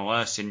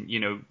MLS,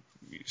 and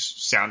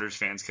Sounders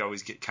fans could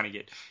always get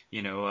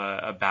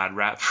a bad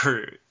rap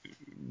for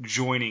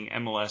joining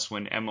MLS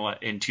when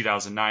MLS in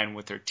 2009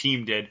 what their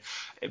team did.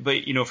 But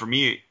for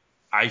me,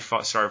 I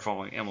started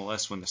following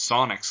MLS when the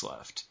Sonics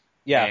left.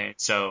 Yeah. And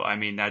so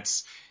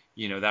that's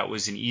that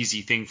was an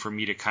easy thing for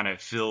me to kind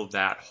of fill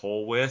that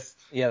hole with.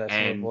 Yeah, that's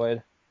no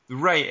void.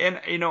 Right.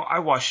 And I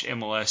watched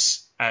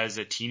MLS as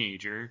a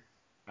teenager.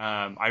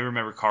 I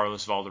remember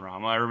Carlos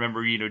Valderrama. I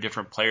remember,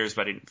 different players,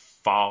 but I didn't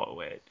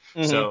follow it.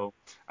 Mm-hmm. So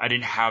I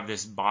didn't have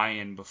this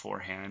buy-in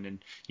beforehand. And,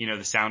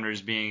 the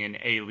Sounders being in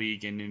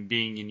A-League and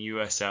being in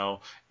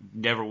USL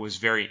never was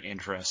very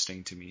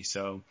interesting to me.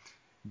 So,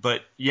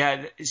 but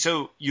yeah,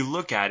 so you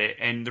look at it,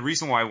 and the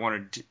reason why I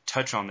wanted to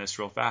touch on this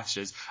real fast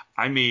is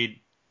I made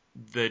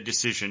the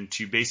decision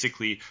to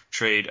basically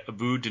trade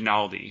Abu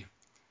Dinaldi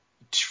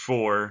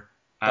for,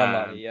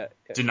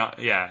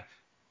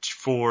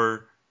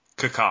 for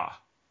Kaká.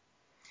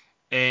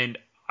 And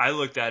I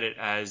looked at it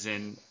as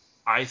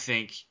I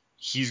think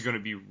he's going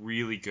to be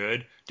really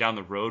good down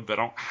the road, but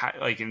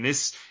I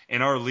don't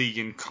in our league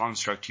and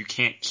construct, you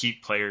can't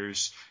keep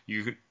players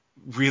you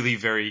really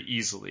very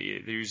easily.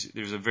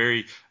 There's a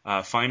very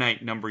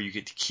finite number you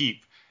get to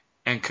keep,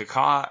 and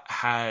Kaká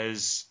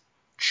has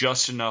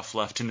just enough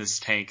left in this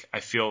tank, I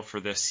feel, for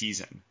this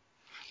season.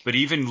 But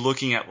even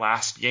looking at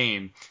last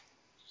game,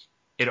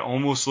 it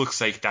almost looks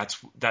like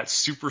that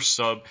super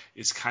sub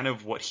is kind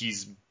of what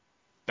he's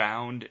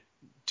bound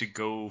to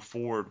go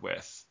forward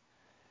with.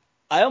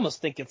 I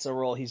almost think it's a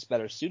role he's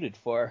better suited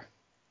for.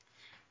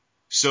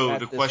 So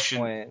the question,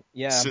 point.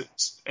 Yeah,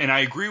 and I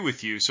agree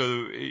with you.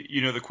 So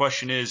the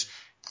question is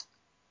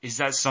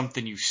that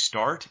something you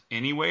start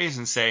anyways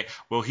and say,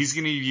 well, he's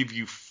going to give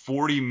you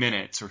 40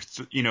 minutes or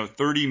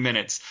 30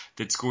 minutes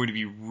that's going to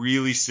be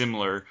really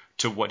similar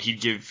to what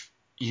he'd give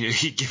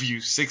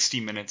you 60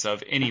 minutes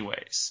of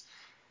anyways.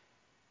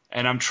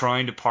 And I'm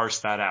trying to parse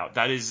that out.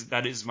 That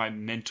is my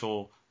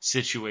mental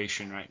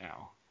situation right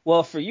now.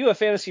 Well, for you, a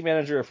fantasy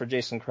manager, or for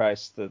Jason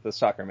Christ, the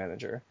soccer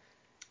manager?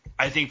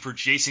 I think for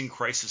Jason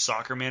Christ, the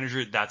soccer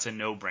manager, that's a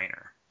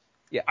no-brainer.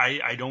 Yeah.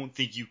 I don't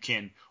think you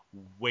can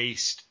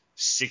waste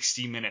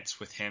 60 minutes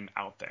with him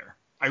out there.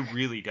 I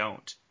really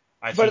don't.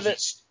 I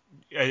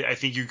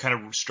think you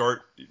kind of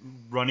start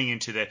running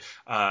into the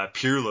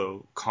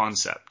Pirlo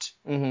concept.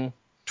 Mm-hmm.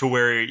 To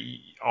where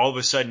all of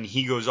a sudden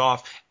he goes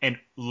off, and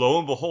lo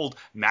and behold,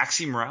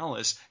 Maxi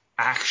Morales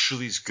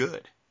actually is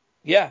good.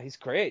 Yeah, he's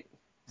great.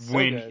 So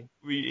when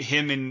good.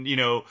 Him and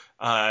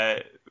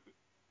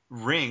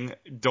Ring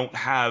don't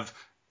have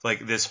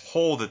like this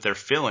hole that they're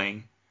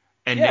filling,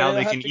 and now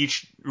they can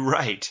each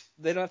right.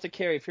 They don't have to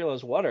carry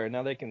Pirlo's water, and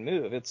now they can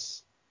move.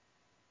 It's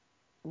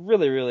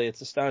really, really,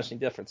 it's astonishing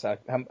difference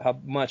how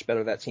much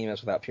better that team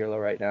is without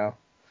Pirlo right now.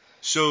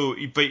 So,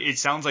 but it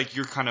sounds like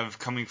you're kind of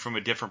coming from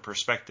a different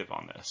perspective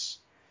on this.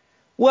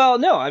 Well,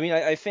 no, I mean,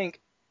 I think,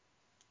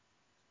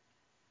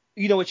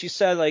 what you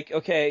said, like,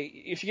 okay,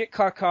 if you get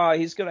Kaká,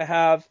 he's going to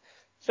have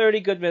 30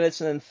 good minutes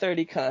and then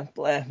 30 kind of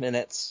blah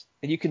minutes.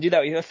 And you can do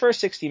that with the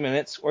first 60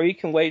 minutes, or you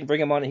can wait and bring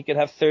him on and he could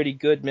have 30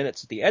 good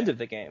minutes at the end of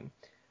the game,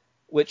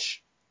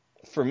 which,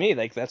 for me,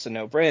 like, that's a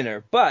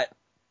no-brainer. But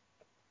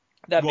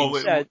that being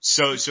said,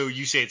 so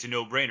you say it's a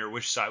no-brainer.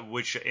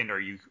 Which end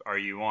are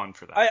you on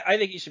for that? I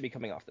think he should be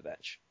coming off the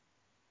bench.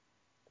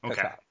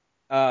 Okay.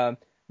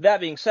 That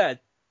being said,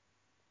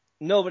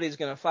 nobody's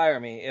going to fire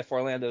me if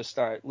Orlando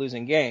start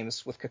losing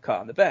games with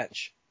Kaká on the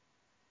bench.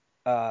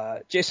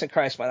 Jason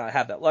Christ might not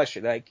have that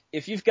luxury. Like,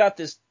 if you've got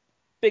this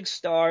big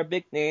star,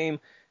 big name,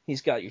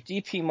 he's got your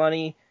DP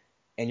money,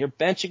 and you're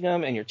benching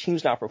him, and your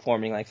team's not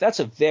performing, like, that's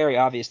a very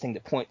obvious thing to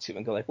point to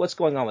and go, like, what's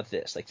going on with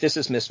this? Like, this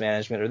is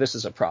mismanagement, or this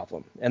is a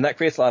problem. And that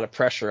creates a lot of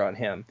pressure on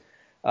him.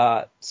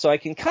 So I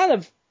can kind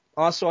of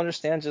also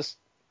understand just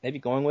maybe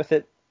going with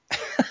it.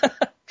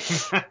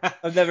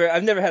 I've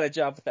never had a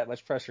job with that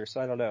much pressure,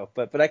 so I don't know.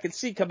 But I can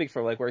see coming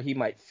from like where he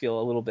might feel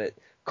a little bit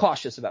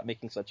cautious about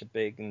making such a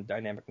big and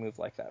dynamic move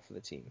like that for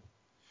the team.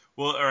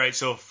 Well, all right.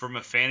 So from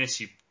a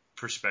fantasy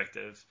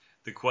perspective,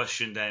 the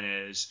question then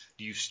is: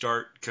 do you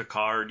start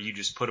Kaká or do you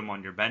just put him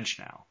on your bench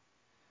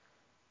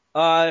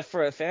now?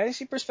 For a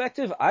fantasy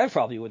perspective, I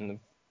probably wouldn't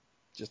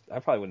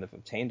have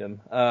obtained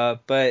him.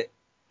 But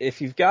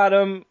if you've got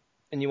him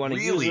and you want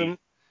to use him,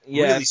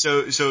 yeah. Really?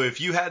 So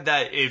if you had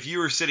that, if you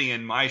were sitting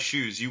in my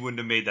shoes, you wouldn't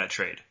have made that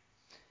trade.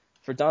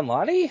 For Don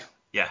Lottie?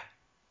 Yeah.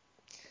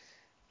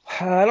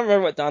 I don't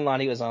remember what Don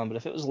Lottie was on, but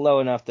if it was low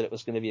enough that it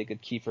was going to be a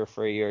good keeper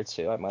for a year or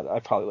two, I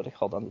probably would have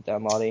held on to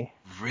Don Lottie.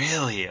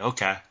 Really?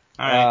 Okay.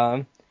 All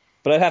right.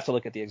 But I'd have to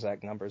look at the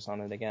exact numbers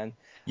on it again.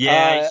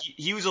 Yeah,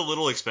 he was a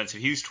little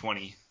expensive. He was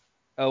 20.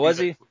 Oh, was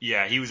he?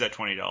 Yeah, he was at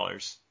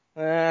 $20.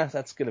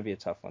 That's going to be a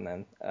tough one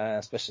then,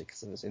 especially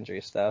because of his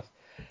injury stuff.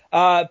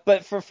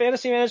 But for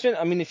fantasy management,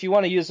 I mean, if you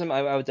want to use him,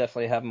 I would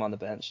definitely have him on the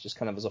bench, just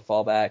kind of as a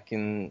fallback.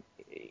 And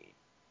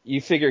you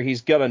figure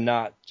he's going to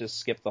not just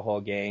skip the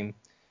whole game.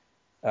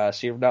 So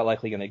you're not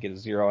likely going to get a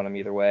 0 on him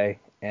either way.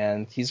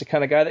 And he's the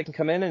kind of guy that can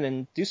come in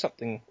and do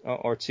something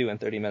or two in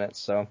 30 minutes.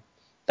 So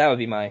that would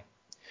be my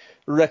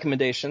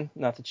recommendation.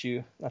 Not that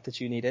you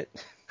need it.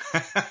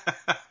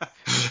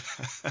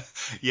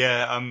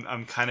 Yeah,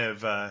 I'm kind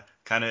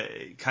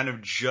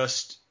of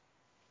just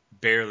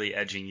barely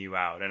edging you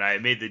out. And I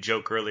made the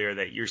joke earlier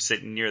that you're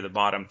sitting near the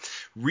bottom.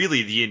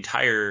 Really,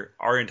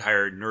 our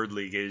entire nerd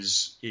league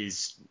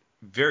is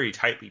very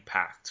tightly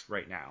packed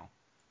right now.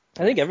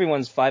 I think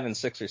everyone's 5 and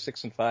 6 or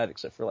 6 and 5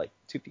 except for like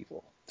 3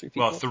 people.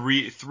 Well,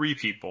 three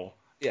people.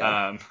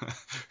 Yeah.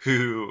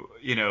 Who,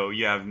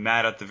 you have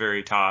Matt at the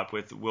very top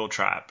with Will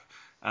Trapp.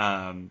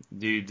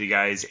 The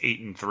guy's 8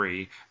 and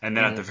 3, and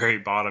then at the very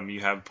bottom you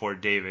have poor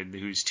David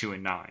who's 2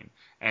 and 9.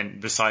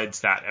 And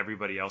besides that,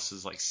 everybody else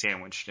is like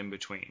sandwiched in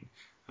between.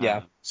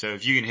 Yeah. So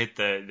if you can hit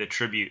the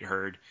tribute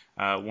herd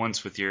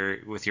once with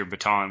your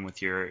baton,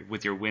 with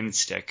your wind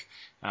stick,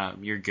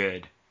 you're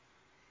good.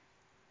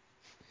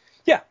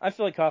 Yeah, I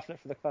feel like confident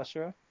for the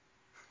Clashera.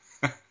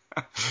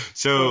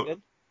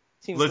 So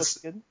Team's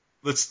good.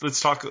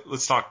 let's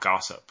talk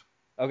gossip.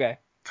 Okay.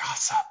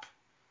 Gossip.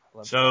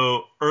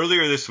 So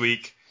earlier this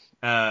week,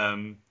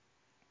 all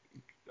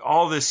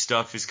this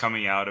stuff is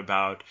coming out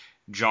about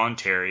John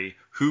Terry.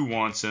 Who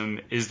wants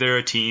him? Is there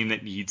a team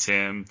that needs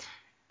him?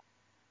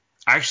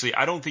 Actually,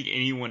 I don't think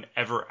anyone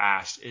ever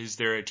asked, is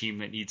there a team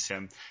that needs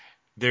him?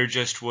 There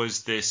just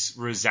was this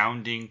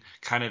resounding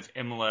kind of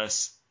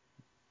MLS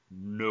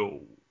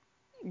no.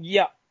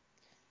 Yeah.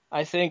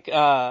 I think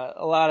a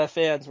lot of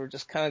fans were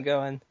just kind of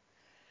going,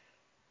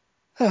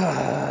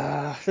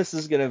 this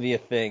is going to be a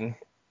thing.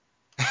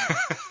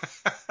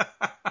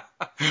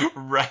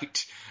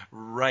 Right.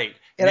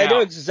 And now, I know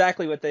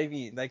exactly what they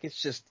mean. Like, it's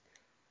just,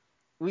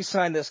 we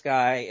signed this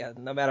guy, and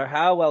no matter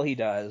how well he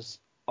does,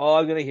 all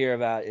I'm going to hear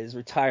about is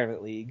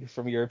retirement league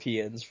from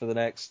Europeans for the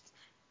next,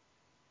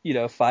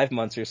 5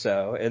 months or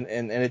so. And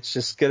it's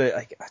just going to,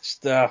 like,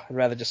 I'd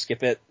rather just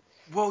skip it.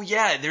 Well,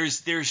 yeah,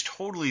 there's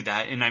totally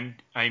that, and I'm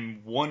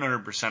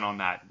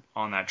 100%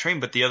 on that train.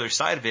 But the other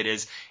side of it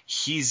is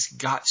he's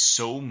got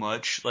so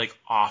much like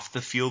off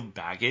the field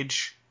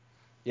baggage.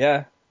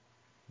 Yeah.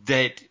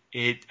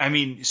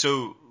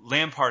 So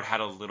Lampard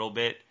had a little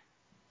bit,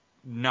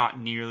 not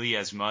nearly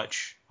as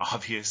much,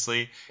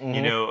 obviously.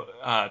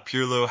 Mm-hmm.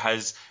 Pirlo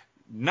has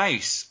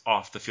nice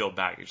off the field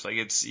baggage. Like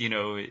it's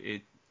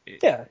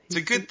it's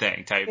a good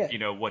thing type.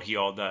 Yeah. What he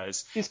all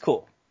does. He's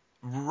cool.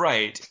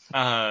 Right.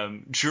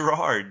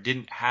 Gerrard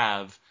didn't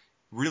have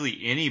really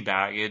any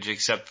baggage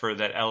except for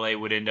that LA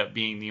would end up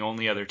being the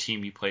only other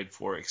team he played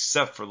for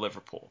except for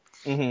Liverpool.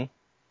 Mm-hmm.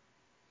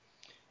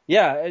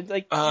 Yeah,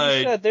 like you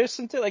said, there's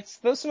some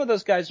some of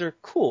those guys are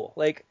cool.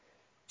 Like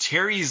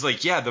Terry's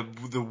like, yeah,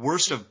 the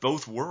worst of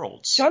both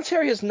worlds. John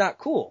Terry is not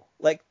cool.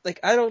 Like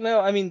I don't know.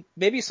 I mean,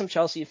 maybe some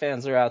Chelsea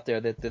fans are out there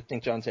that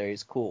think John Terry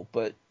is cool,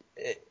 but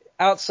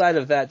outside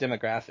of that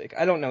demographic,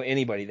 I don't know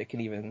anybody that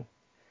can even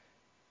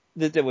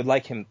that would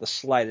like him the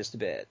slightest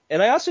bit.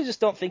 And I also just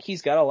don't think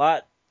he's got a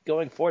lot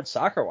going forward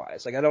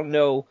soccer-wise. Like, I don't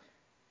know.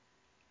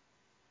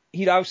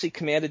 He'd obviously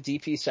command a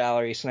DP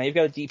salary, so now you've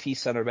got a DP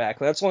center back.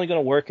 That's only going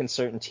to work in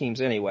certain teams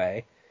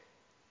anyway.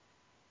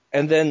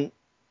 And then,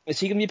 is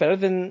he going to be better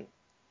than...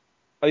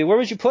 I mean, where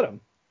would you put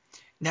him?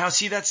 Now,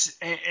 see,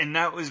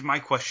 that was my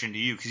question to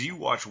you, because you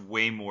watch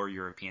way more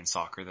European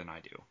soccer than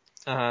I do.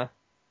 Uh-huh.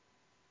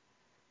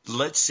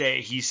 Let's say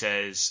he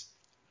says,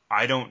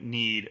 I don't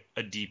need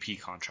a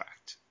DP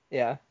contract.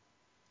 Yeah.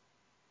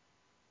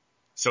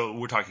 So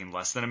we're talking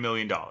less than $1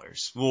 million.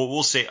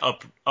 We'll say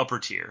upper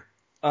tier.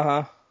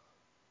 Uh-huh.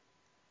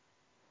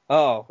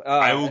 Oh,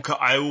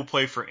 I will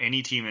play for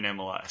any team in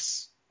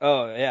MLS.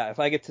 oh yeah. If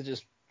I get to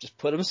just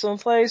put him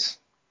someplace,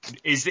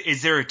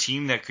 Is there a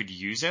team that could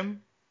use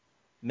him?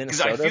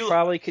 Minnesota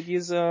probably could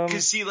use him.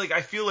 Because see, like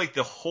I feel like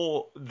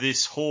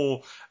this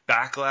whole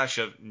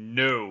backlash of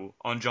no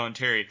on John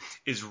Terry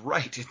is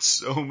right in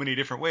so many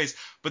different ways.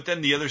 But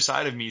then the other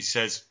side of me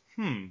says,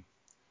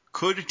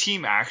 could a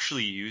team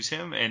actually use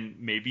him and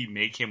maybe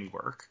make him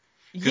work?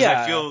 Because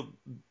I feel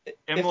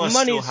MLS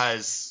still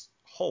has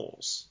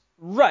holes.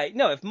 Right.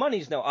 No, if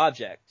money's no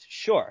object,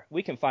 sure,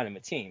 we can find him a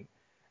team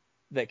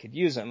that could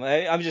use him.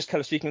 I'm just kind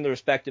of speaking from the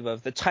perspective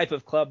of the type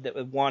of club that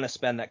would want to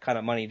spend that kind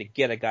of money to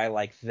get a guy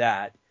like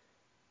that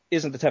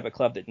isn't the type of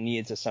club that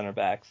needs a center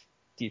back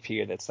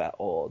DP that's that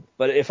old.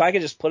 But if I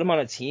could just put him on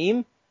a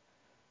team,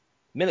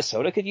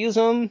 Minnesota could use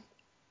him.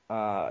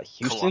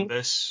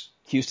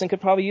 Houston could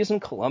probably use him.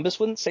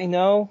 Columbus wouldn't say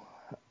no.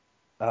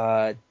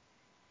 Let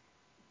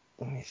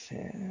me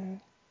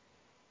think.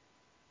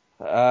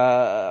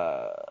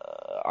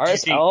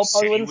 RSL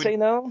probably wouldn't say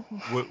no.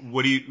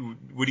 What do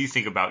you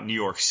think about New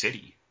York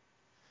City?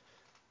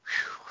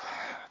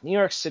 New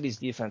York City's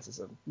defense is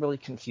a really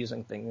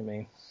confusing thing to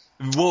me.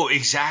 Well,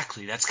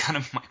 exactly. That's kind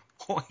of my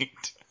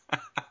point.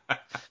 I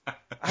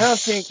don't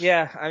think.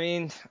 Yeah, I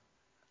mean,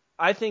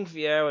 I think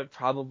Vieira would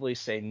probably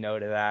say no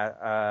to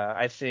that.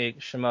 I think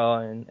Chameau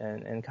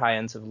and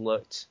Cayens have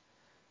looked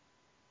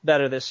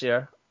better this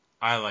year.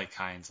 I like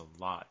Cayens a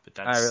lot, but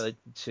that's... I really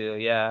do too,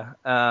 yeah.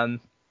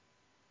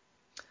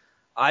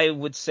 I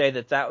would say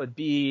that would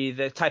be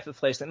the type of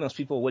place that most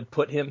people would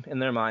put him in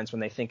their minds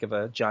when they think of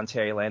a John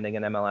Terry landing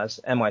in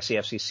MLS.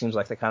 NYCFC seems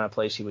like the kind of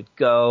place he would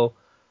go.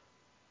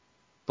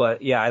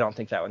 But, yeah, I don't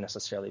think that would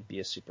necessarily be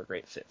a super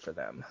great fit for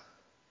them.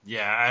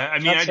 Yeah, I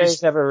mean, John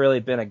Terry's never really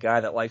been a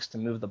guy that likes to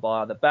move the ball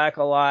out of the back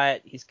a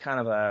lot. He's kind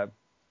of a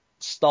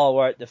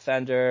stalwart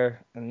defender,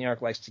 and New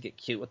York likes to get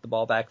cute with the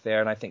ball back there,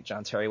 and I think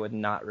John Terry would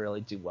not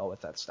really do well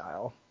with that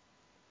style.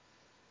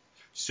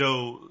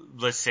 So,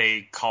 let's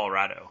say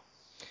Colorado.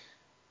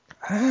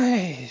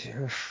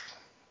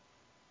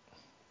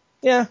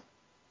 Yeah.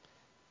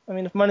 I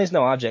mean, if money's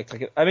no object,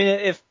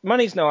 if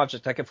money's no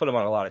object, I could put him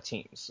on a lot of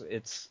teams.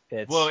 It's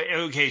well,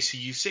 okay. So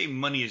you say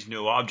money is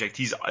no object.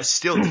 He's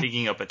still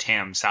taking up a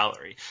TAM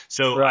salary.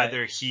 So right.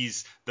 Either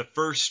he's the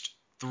first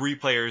 3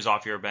 players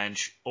off your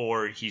bench,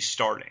 or he's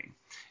starting.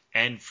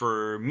 And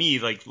for me,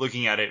 like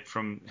looking at it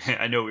from,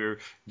 I know we were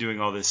doing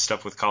all this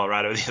stuff with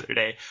Colorado the other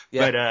day,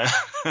 yeah.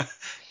 but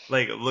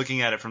like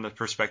looking at it from the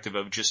perspective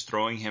of just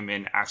throwing him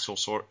in Axel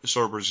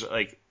Sorber's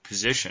like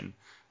position.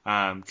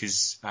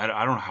 Because I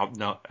don't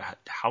know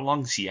how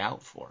long is he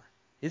out for?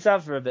 He's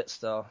out for a bit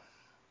still.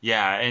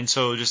 Yeah, and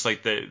so just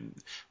like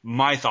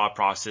my thought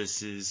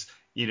process is,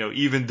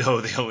 even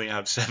though they only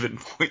have 7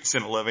 points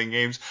in 11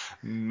 games,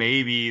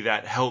 maybe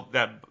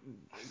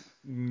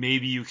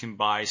maybe you can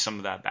buy some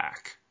of that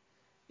back.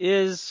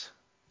 But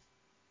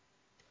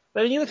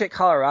when you look at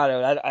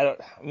Colorado, I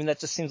mean that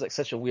just seems like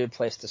such a weird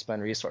place to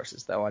spend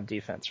resources though on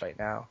defense right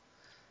now.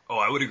 Oh,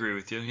 I would agree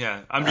with you.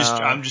 Yeah, I'm just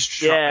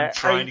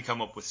trying to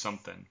come up with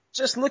something.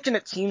 Just looking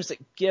at teams that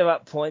give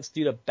up points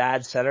due to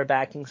bad center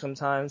backing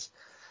sometimes.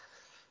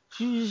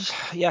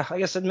 Yeah,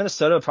 like I said,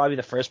 Minnesota would probably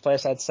be the first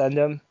place I'd send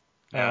him.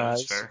 Yeah,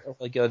 that's fair.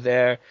 Hopefully go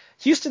there.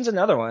 Houston's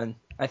another one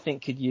I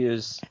think could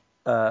use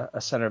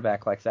a center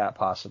back like that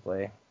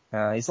possibly.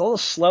 He's a little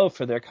slow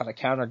for their kind of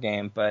counter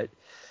game, but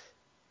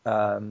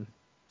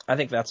I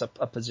think that's a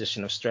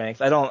position of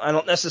strength. I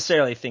don't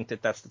necessarily think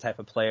that that's the type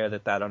of player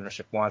that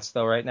ownership wants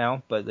though right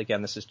now. But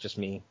again, this is just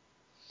me.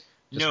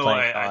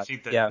 I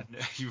think that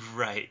you're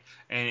right,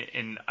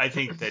 and I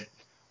think that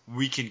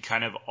we can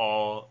kind of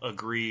all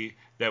agree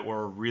that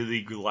we're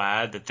really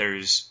glad that there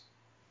is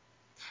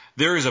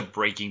a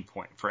breaking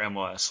point for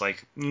MLS.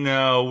 Like,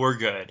 no, we're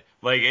good.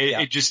 Like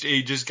it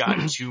just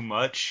got too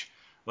much.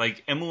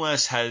 Like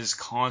MLS has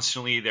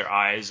constantly their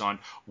eyes on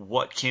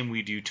what can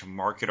we do to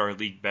market our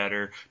league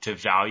better, to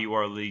value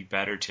our league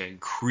better, to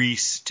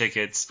increase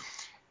tickets.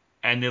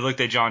 And they looked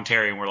at John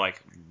Terry and were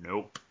like,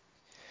 nope.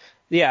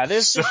 Yeah,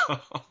 there's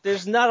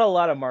not a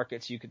lot of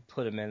markets you could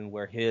put him in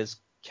where his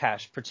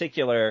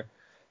particular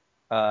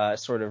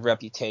sort of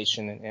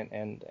reputation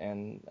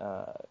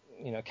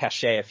and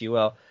cachet, if you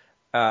will,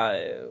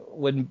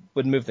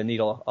 would move the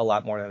needle a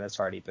lot more than it's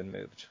already been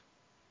moved.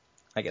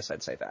 I guess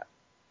I'd say that.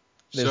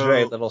 There's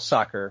very little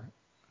soccer.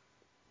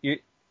 I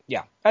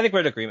think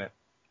we're in agreement.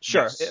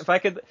 Sure. Yes. If I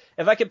could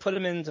put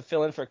him in to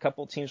fill in for a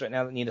couple teams right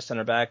now that need a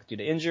center back due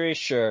to injury,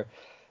 sure.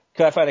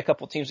 Could I find a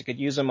couple teams that could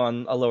use him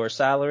on a lower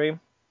salary?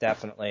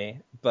 Definitely.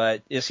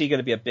 But is he going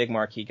to be a big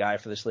marquee guy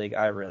for this league?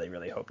 I really,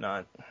 really hope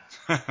not.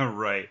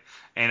 Right.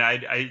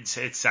 And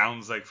it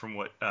sounds like from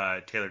what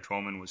Taylor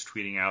Twellman was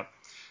tweeting out,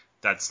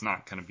 that's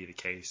not going to be the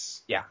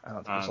case. Yeah, I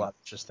don't think there's a lot of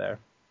interest there.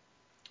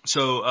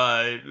 So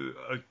a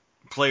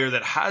player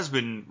that has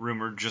been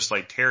rumored, just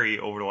like Terry,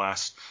 over the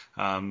last,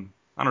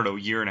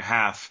 year and a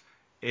half,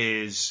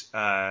 is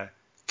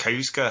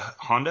Keisuke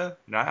Honda.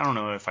 I don't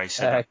know if I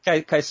said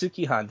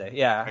Keisuke Honda,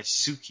 yeah.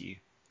 Keisuke.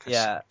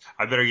 Yeah.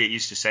 I better get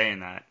used to saying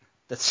that.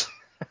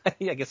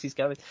 I guess he's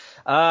coming.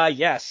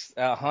 Yes,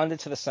 Honda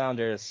to the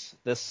Sounders.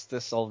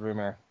 This old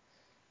rumor.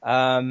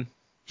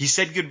 He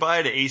said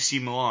goodbye to AC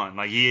Milan.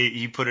 Like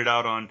he put it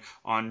out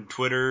on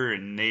Twitter,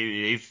 and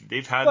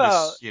they've had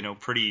Well, this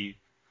pretty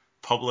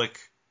public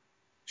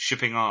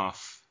shipping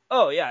off.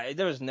 oh yeah,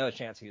 there was no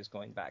chance he was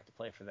going back to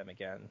play for them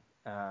again.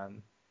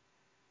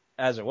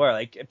 As it were,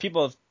 like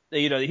people,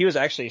 he was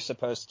actually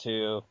supposed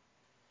to.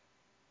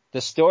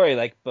 The story,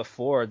 like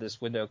before this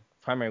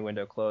primary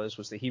window closed,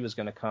 was that he was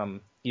going to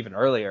come even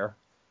earlier.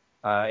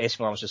 AC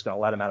Milan was just going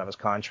to let him out of his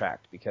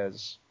contract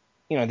because,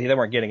 they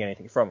weren't getting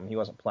anything from him. He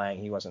wasn't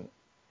playing. He wasn't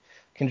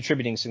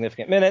contributing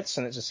significant minutes,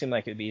 and it just seemed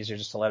like it would be easier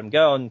just to let him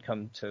go and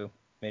come to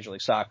Major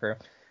League Soccer.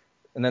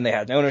 And then they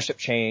had an ownership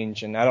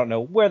change, and I don't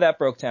know where that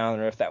broke down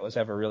or if that was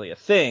ever really a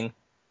thing,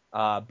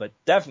 but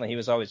definitely he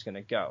was always going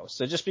to go.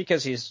 So just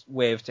because he's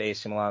waved to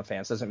AC Milan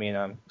fans doesn't mean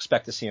I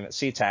expect to see him at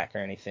SeaTac or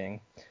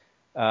anything.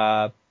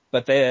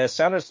 But the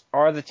Sounders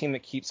are the team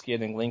that keeps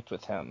getting linked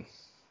with him.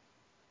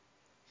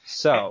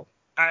 So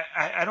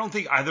I don't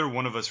think either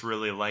one of us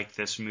really like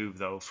this move,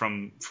 though,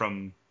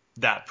 from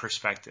that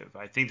perspective.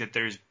 I think that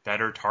there's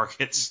better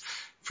targets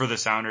for the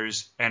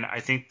Sounders, and I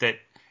think that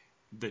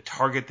the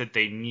target that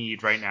they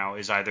need right now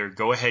is either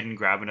go ahead and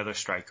grab another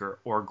striker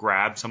or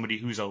grab somebody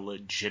who's a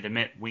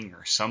legitimate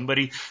winger,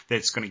 somebody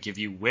that's going to give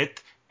you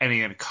width and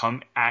going to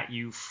come at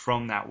you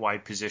from that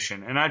wide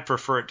position. And I'd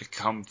prefer it to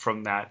come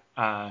from that,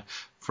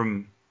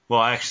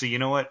 well, actually, you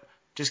know what?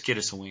 Just get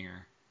us a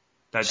winger.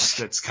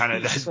 That's kind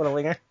of just want a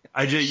winger.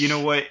 you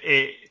know what?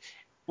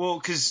 Well,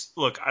 because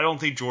look, I don't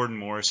think Jordan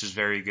Morris is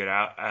very good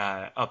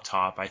up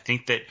top. I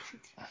think that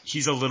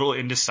he's a little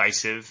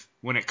indecisive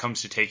when it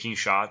comes to taking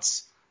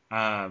shots.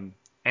 And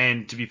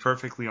to be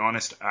perfectly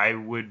honest, I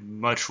would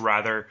much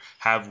rather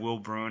have Will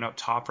Bruin up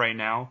top right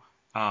now.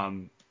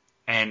 And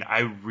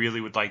I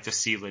really would like to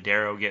see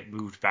Ladero get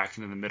moved back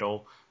into the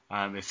middle.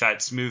 If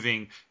that's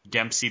moving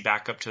Dempsey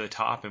back up to the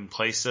top in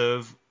place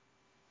of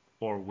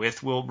or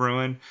with Will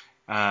Bruin,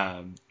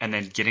 and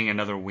then getting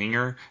another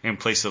winger in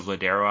place of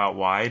Ladero out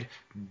wide,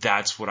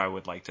 that's what I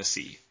would like to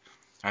see.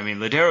 I mean,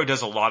 Ladero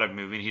does a lot of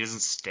moving. He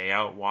doesn't stay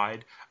out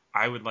wide.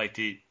 I would like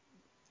to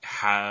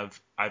have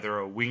either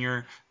a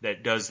winger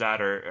that does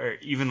that or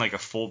even like a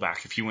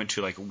fullback if you went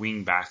to like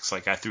wing backs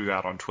like I threw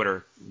out on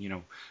Twitter,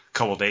 a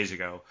couple days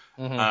ago.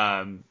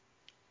 Mm-hmm.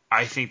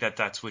 I think that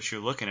that's what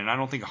you're looking at. And I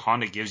don't think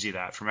Honda gives you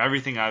that. From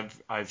everything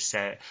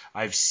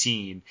I've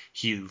seen,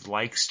 he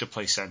likes to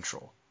play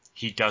central.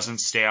 He doesn't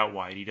stay out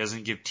wide. He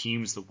doesn't give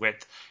teams the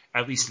width,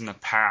 at least in the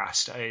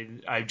past.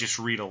 I just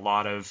read a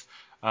lot of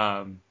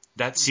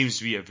that seems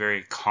to be a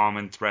very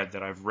common thread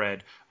that I've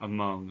read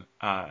among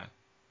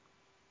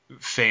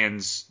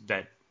fans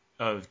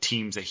of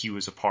teams that he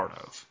was a part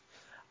of.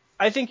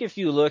 I think if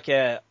you look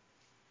at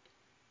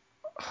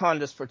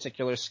Honda's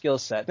particular skill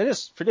set, it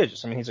is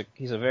prodigious. I mean,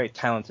 he's a very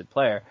talented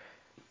player.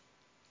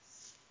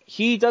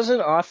 He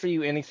doesn't offer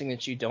you anything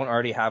that you don't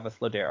already have with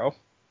Ladero.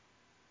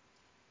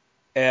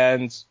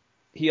 And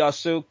he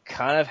also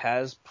kind of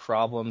has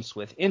problems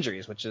with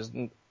injuries, which is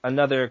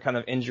another kind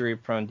of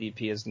injury-prone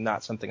DP is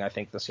not something I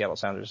think the Seattle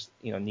Sounders,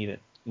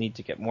 need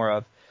to get more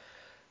of.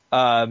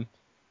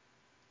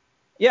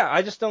 Yeah,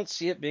 I just don't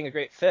see it being a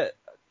great fit.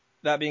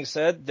 That being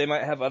said, they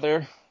might have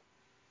other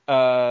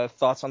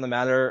thoughts on the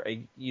matter.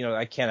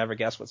 I can't ever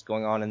guess what's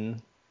going on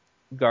in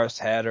Garth's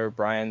head or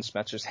Brian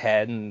Smetzer's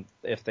head, and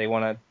if they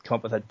want to come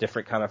up with a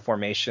different kind of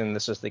formation,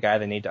 this is the guy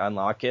they need to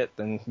unlock it,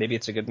 then maybe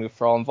it's a good move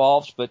for all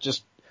involved. But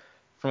just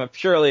from a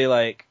purely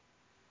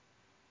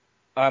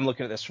I'm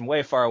looking at this from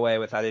way far away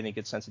without any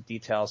good sense of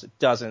details, it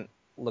doesn't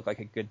look like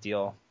a good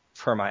deal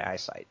per my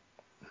eyesight.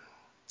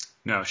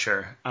 No,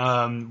 sure.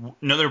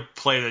 Another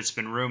player that's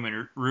been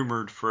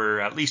rumored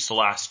for at least the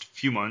last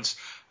few months,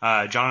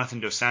 Jonathan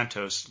Dos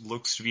Santos,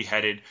 looks to be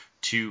headed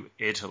to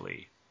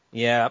Italy.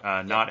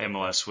 Yeah. Not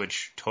MLS,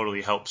 which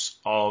totally helps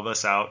all of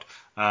us out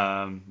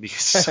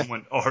because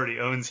someone already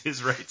owns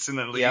his rights in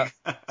the league.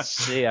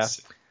 Yeah.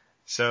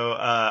 So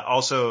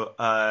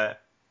also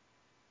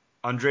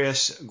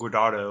Andres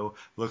Guardado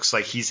looks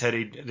like he's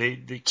headed.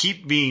 They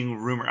keep being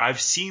rumored.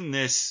 I've seen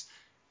this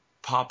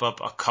pop up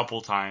a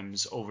couple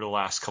times over the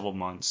last couple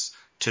months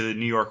to the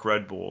New York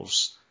Red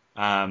Bulls.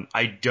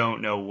 I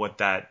don't know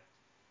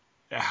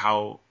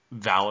how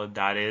valid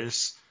that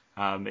is.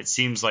 It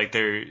seems like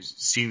there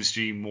seems to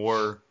be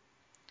more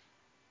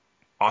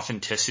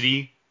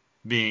authenticity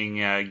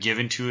being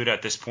given to it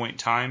at this point in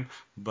time.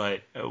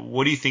 But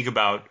what do you think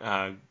about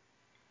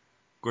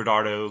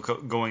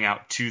Guardado going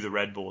out to the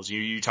Red Bulls?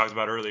 You talked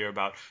about earlier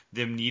about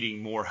them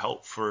needing more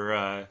help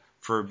for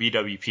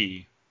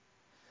BWP.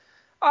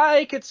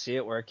 I could see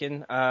it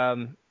working.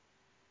 Guardado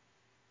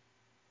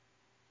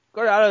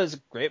is a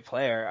great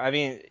player. I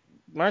mean,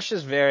 Marsh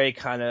is very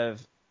kind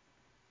of.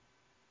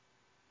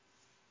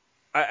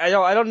 I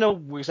don't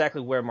know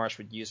exactly where Marsh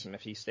would use him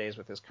if he stays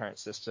with his current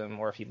system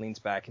or if he leans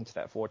back into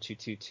that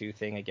 4-2-2-2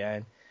 thing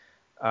again.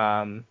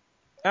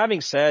 That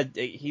being said,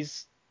 the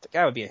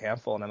guy would be a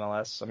handful in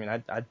MLS. I mean,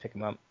 I'd pick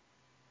him up.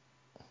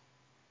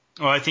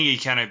 Well, I think he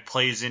kind of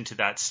plays into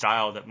that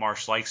style that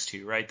Marsh likes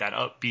to, right? That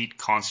upbeat,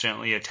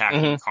 constantly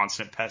attacking, Mm-hmm.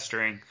 constant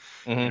pestering.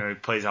 Mm-hmm. He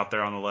plays out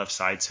there on the left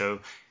side. So,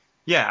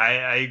 yeah,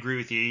 I agree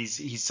with you.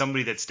 He's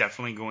somebody that's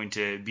definitely going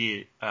to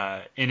be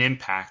an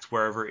impact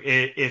wherever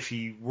if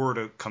he were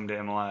to come to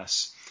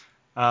MLS.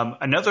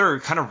 Another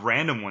kind of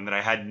random one that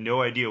I had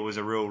no idea was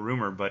a real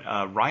rumor, but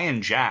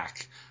Ryan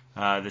Jack,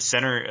 the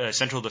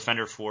central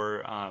defender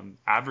for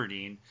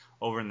Aberdeen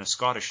over in the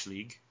Scottish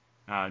League.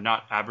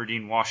 Not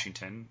Aberdeen,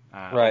 Washington.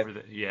 Right.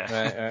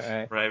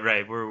 Yeah. Right.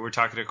 Right. We're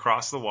talking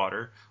across the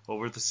water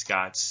over the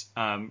Scots.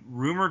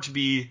 Rumored to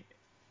be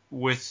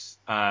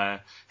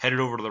headed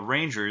over to the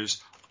Rangers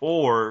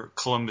or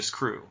Columbus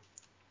Crew,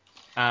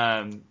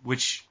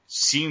 which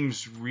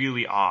seems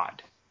really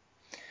odd.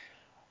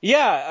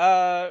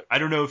 Yeah. I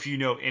don't know if you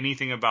know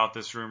anything about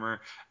this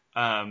rumor.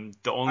 The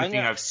only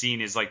thing know. I've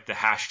seen is like the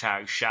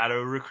hashtag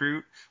Shadow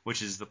Recruit,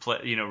 which is the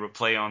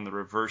play on the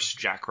reverse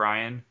Jack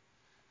Ryan.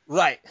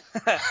 Right.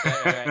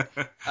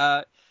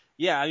 right.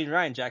 Yeah, I mean,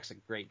 Ryan Jack's a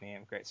great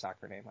name, great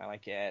soccer name. I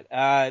like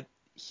it.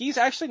 He's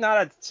actually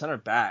not a center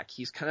back.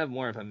 He's kind of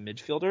more of a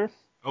midfielder.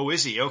 Oh,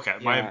 is he? Okay,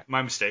 Yeah.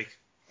 my mistake.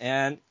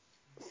 And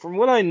from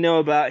what I know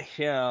about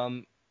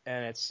him,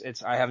 and it's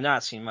I have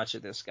not seen much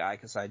of this guy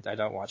because I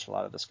don't watch a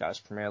lot of the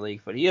Scottish Premier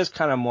League, but he is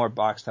kind of more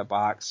box to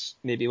box,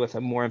 maybe with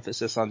a more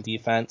emphasis on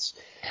defense.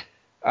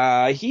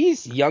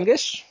 He's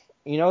youngish,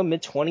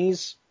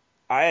 mid-20s.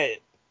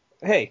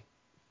 Hey,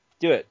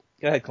 do it.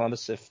 Go ahead,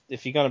 Columbus.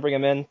 If you're gonna bring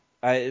him in,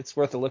 it's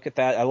worth a look at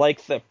that. I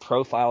like the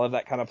profile of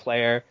that kind of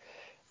player,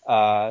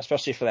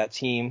 especially for that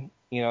team.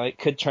 It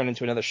could turn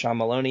into another Sean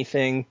Maloney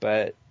thing,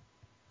 but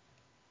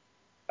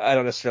I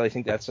don't necessarily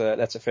think that's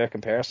a fair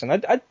comparison.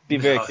 I'd be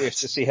very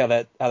curious to see how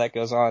that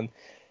goes on.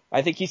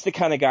 I think he's the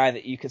kind of guy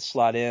that you could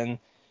slot in,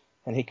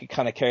 and he could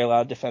kind of carry a lot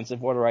of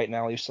defensive order right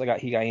now. You've still got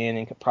Higuain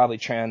and could probably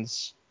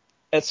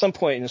at some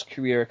point in his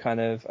career,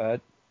 kind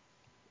of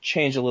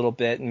change a little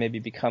bit and maybe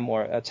become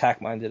more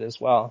attack-minded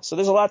as well. So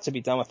there's a lot to be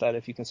done with that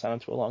if you can sign him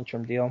to a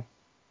long-term deal.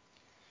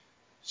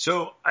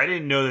 So I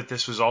didn't know that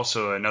this was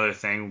also another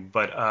thing,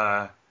 but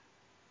I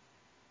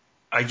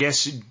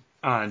guess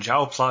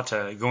João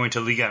Plata going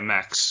to Liga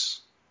MX.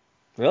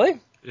 Really?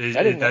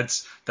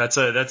 That's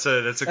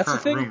a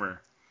current thing?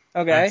 rumor.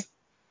 Okay.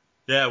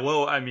 Yeah.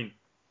 Well, I mean,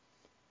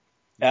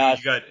 you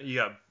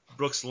got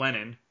Brooks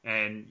Lennon,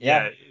 and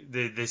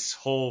this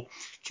whole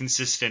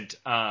consistent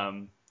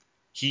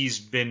he's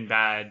been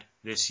bad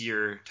this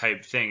year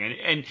type thing,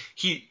 and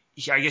he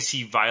I guess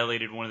he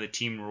violated one of the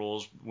team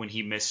rules when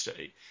he missed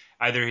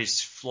either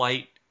his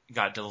flight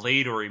got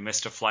delayed or he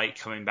missed a flight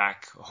coming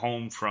back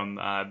home from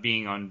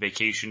being on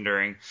vacation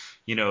during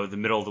the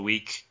middle of the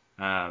week.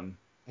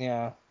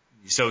 Yeah.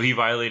 So he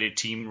violated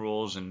team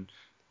rules, and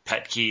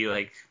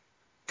Petke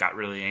got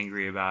really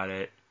angry about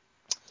it.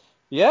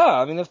 Yeah,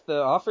 I mean, if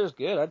the offer is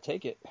good, I'd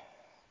take it.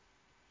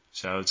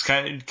 So it's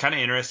kind of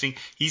interesting.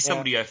 He's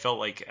somebody I felt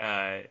like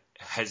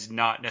has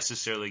not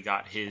necessarily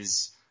got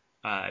his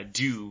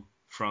due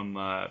from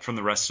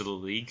the rest of the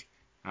league.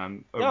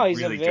 He's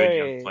really good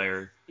young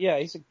player. Yeah,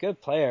 he's a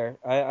good player.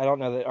 I don't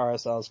know that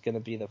RSL is going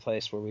to be the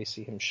place where we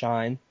see him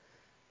shine.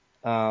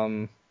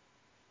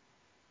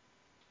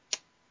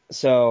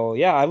 So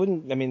yeah, I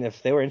mean,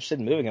 if they were interested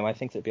in moving him, I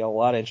think there'd be a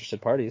lot of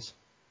interested parties.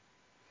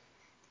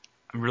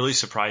 I'm really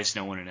surprised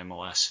no one in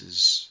MLS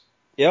is.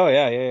 Oh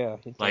yeah.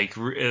 Like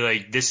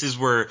this is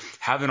where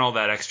having all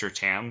that extra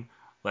TAM,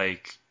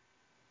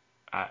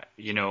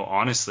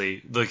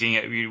 honestly, looking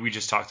at we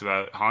just talked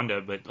about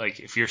Honda, but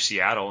if you're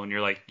Seattle and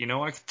you're I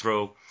could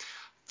throw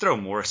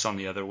Morris on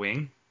the other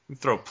wing,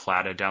 throw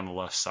Plata down the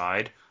left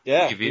side,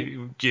 give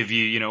you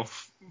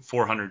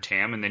 400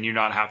 TAM, and then you're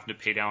not having to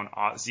pay down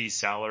Ozzy's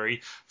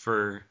salary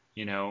for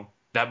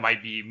that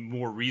might be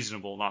more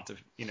reasonable not to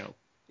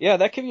Yeah,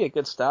 that could be a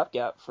good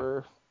stopgap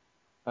for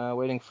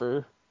waiting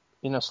for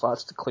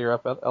slots to clear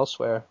up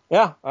elsewhere.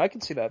 Yeah, I can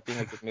see that being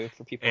a good move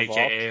for people involved.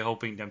 AKA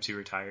hoping Dempsey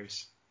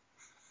retires.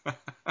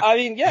 I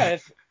mean, yeah,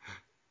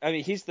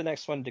 he's the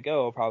next one to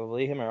go,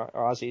 probably him or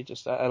Ozzy.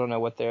 Just I don't know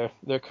what their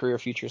career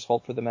futures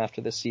hold for them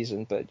after this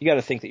season, but you got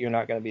to think that you're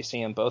not going to be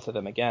seeing both of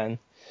them again.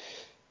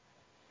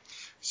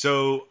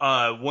 So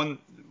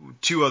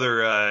two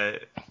other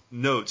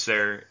notes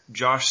there.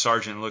 Josh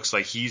Sargent looks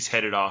like he's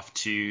headed off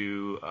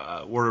to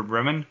Werder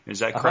Bremen. Is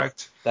that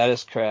correct? That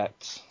is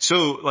correct.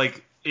 So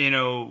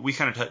we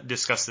kind of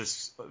discussed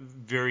this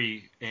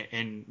very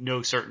in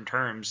no certain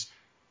terms.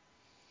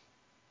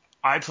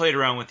 I played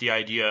around with the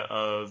idea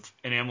of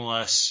an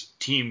MLS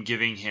team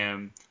giving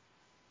him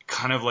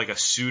kind of like a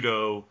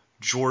pseudo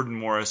Jordan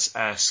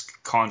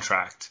Morris-esque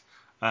contract.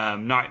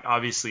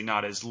 Obviously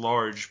not as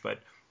large, but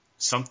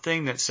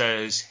something that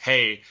says,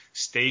 hey,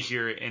 stay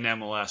here in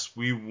MLS.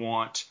 We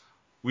want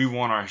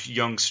our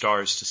young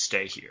stars to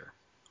stay here,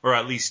 or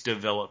at least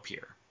develop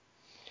here.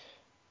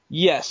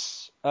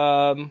 Yes.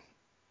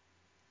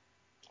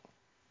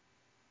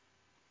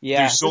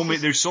 Yeah.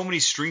 There's so many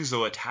strings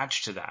though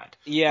attached to that.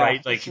 Yeah.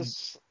 Right?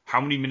 How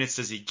many minutes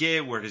does he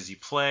get? Where does he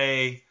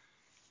play?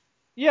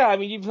 Yeah, I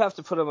mean, you'd have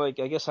to put him I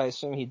guess I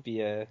assume he'd be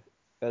an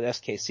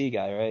SKC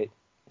guy, right?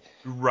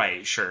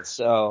 Right, sure.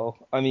 So,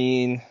 I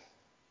mean,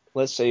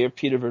 let's say you're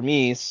Peter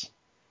Vermees.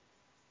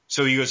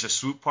 So he goes to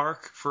Swoop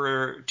Park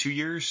for 2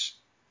 years?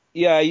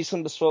 Yeah, I use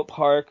him to Swope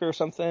Park or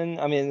something.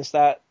 I mean,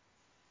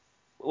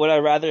 would I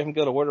rather him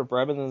go to Werder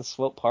Bremen than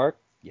Swope Park?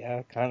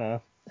 Yeah, kind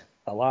of.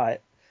 A lot.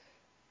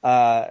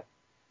 Uh,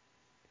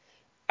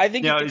 I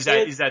think if Now, the is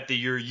kid, that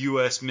your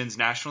U.S. men's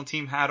national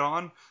team hat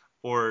on,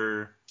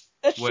 or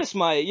that's what? just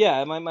my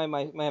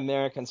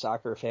American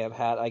soccer fan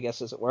hat, I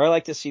guess, as it were. I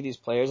like to see these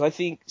players. I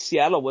think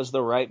Seattle was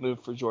the right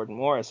move for Jordan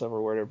Morris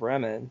over Werder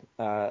Bremen.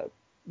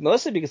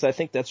 Mostly because I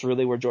think that's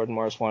really where Jordan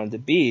Morris wanted to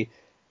be.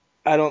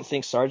 I don't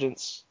think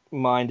Sargent's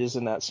mind is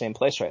in that same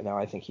place right now.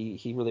 I think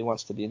he really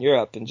wants to be in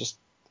Europe, and just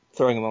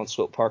throwing him on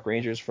Swope Park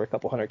Rangers for a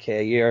couple $100K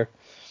a year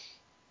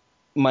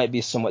might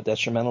be somewhat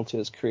detrimental to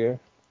his career.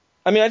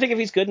 I mean, I think if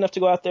he's good enough to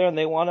go out there and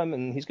they want him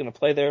and he's going to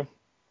play there,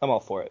 I'm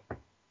all for it.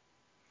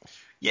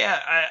 Yeah,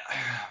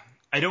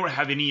 I don't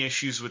have any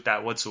issues with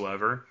that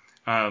whatsoever.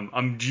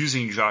 I'm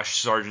using Josh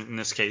Sargent in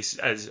this case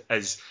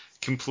as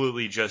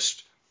completely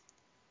just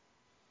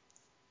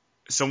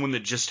someone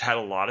that just had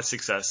a lot of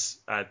success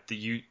at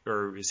the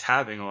or is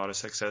having a lot of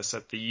success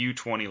at the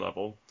U20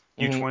 level.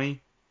 Mm-hmm. U20? Is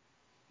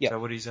Yeah. that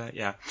what he's at?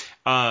 Yeah.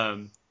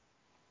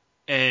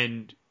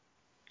 And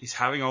he's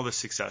having all this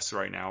success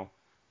right now.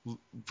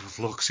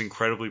 Looks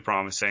incredibly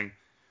promising.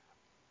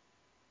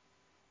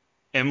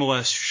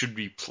 MLS should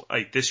be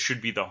this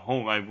should be the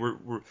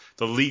home.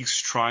 The league's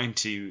trying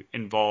to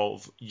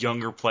involve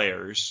younger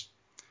players,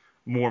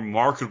 more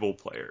marketable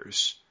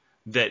players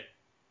that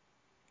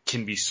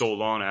can be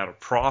sold on at a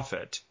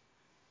profit.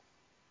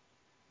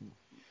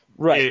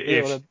 Right.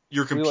 If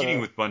you're competing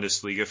wanna, with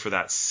Bundesliga for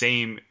that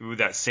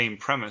same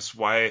premise,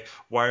 why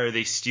are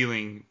they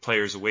stealing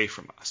players away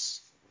from us?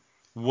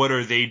 What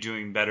are they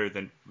doing better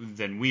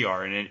than we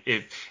are? And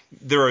if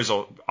there is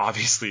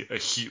obviously a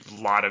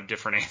lot of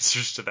different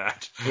answers to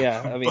that. Yeah,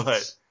 I mean,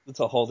 but it's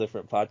a whole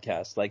different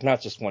podcast. Like,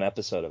 not just one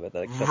episode of it.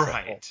 That's a whole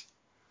right.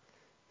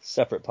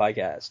 separate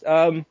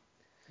podcast.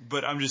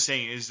 But I'm just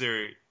saying, is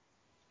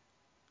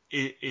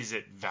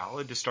it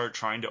valid to start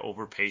trying to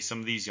overpay some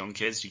of these young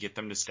kids to get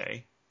them to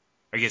stay?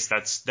 I guess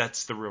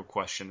that's the real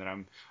question that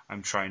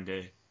I'm trying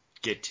to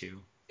get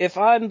to. If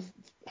I'm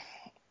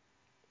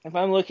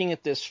looking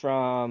at this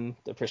from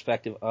the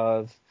perspective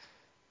of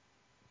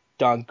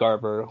Don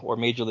Garber or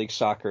Major League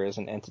Soccer as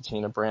an entity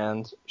and a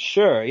brand,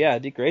 sure, yeah,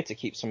 it'd be great to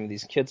keep some of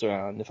these kids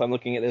around. If I'm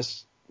looking at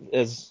this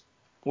as,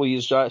 we'll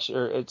use Josh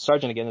or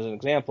Sargent again as an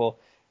example,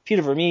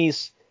 Peter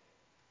Vermees,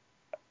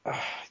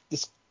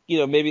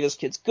 maybe this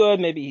kid's good,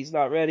 maybe he's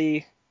not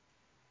ready,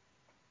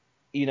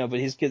 but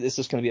his kid, this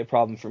is going to be a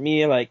problem for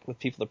me, like with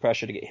people, the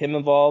pressure to get him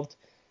involved.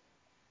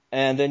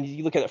 And then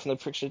you look at it from the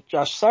picture of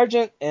Josh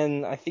Sargent,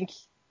 and I think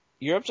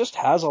Europe just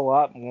has a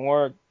lot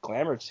more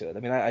glamour to it. I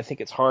mean, I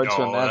think it's hard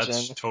to imagine.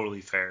 That's totally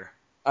fair.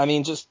 I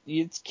mean,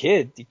 it's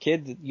kid.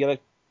 You got a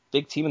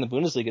big team in the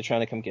Bundesliga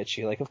trying to come get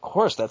you. Like, of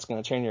course that's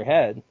going to turn your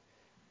head.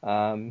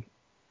 And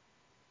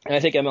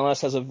I think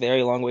MLS has a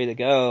very long way to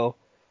go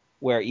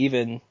where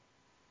even,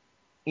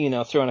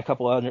 throwing a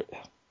couple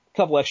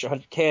extra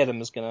 $100K at him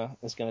is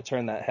gonna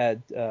turn that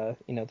head,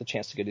 the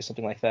chance to go do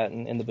something like that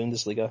in the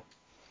Bundesliga.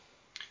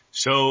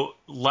 So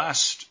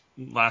last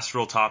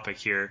real topic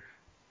here.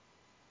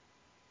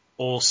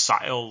 Old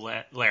Kyle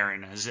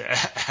Larin,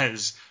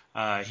 as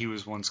he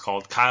was once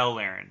called, Kyle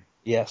Larin.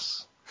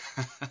 Yes.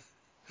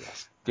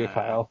 Yes. Dear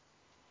Kyle.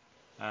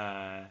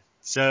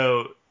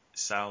 So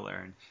Kyle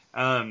Larin,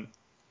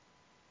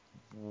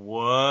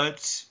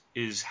 what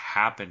is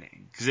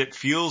happening? Because it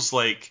feels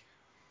like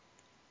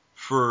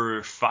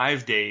for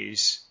 5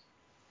 days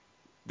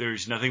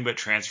there's nothing but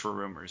transfer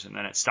rumors, and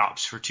then it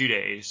stops for 2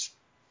 days,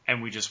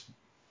 and we just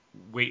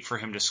wait for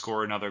him to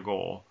score another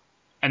goal,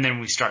 and then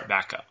we start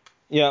back up.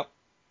 Yeah.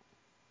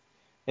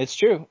 It's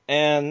true.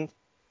 And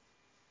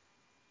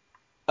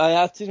I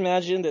have to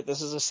imagine that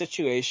this is a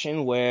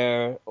situation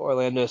where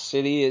Orlando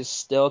City is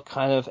still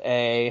kind of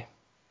a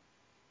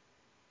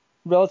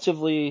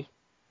relatively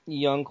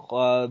young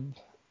club.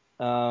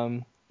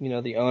 The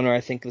owner,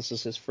 I think this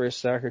is his first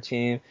soccer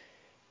team.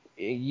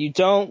 You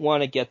don't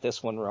want to get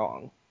this one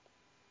wrong.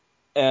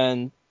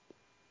 And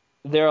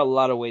there are a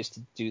lot of ways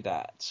to do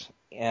that.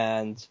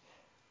 And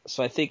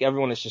so I think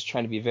everyone is just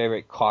trying to be very,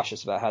 very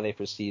cautious about how they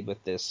proceed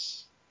with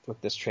this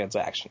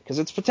transaction, because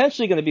it's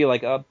potentially going to be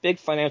like a big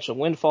financial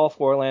windfall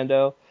for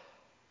Orlando,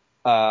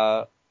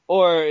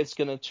 or it's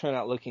going to turn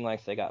out looking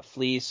like they got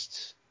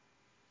fleeced.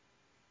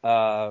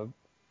 I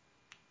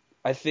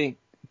think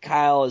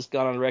Kyle has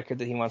gone on record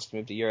that he wants to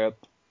move to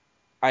Europe.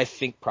 I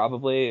think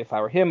probably if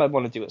I were him, I'd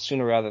want to do it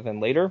sooner rather than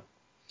later.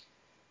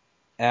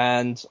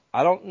 And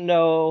I don't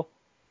know.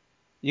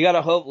 You got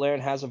to hope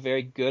Larin has a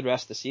very good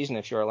rest of the season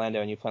if you're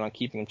Orlando and you plan on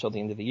keeping him till the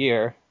end of the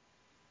year,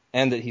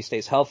 and that he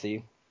stays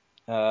healthy.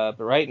 But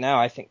right now,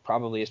 I think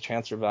probably his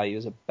transfer value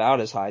is about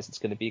as high as it's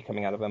going to be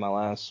coming out of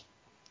MLS.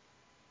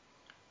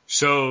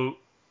 So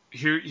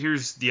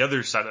here's the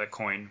other side of the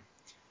coin.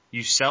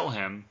 You sell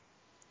him.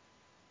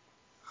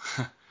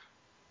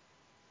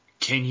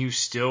 can you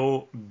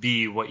still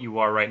be what you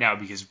are right now?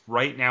 Because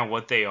right now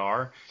what they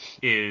are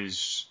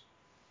is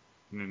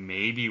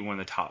maybe one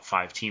of the top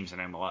 5 teams in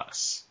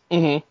MLS.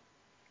 Mm-hmm.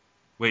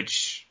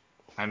 Which,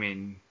 I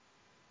mean,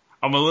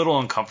 I'm a little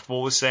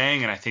uncomfortable with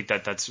saying, and I think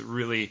that that's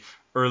really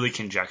early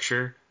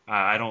conjecture.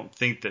 I don't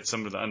think that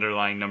some of the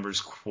underlying numbers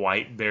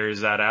quite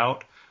bears that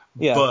out.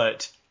 Yeah.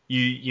 But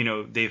you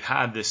know, they've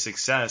had this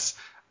success.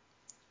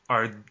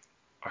 Are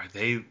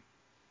they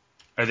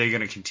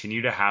going to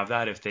continue to have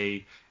that if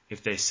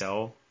they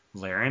sell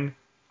Larin?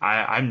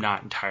 I'm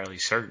not entirely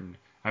certain.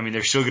 I mean,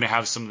 they're still going to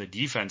have some of the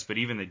defense, but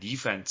even the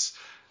defense,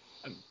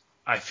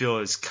 I feel,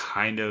 is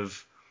kind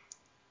of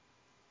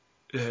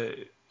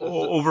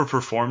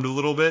overperformed a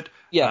little bit.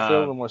 Yeah, they're a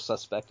little more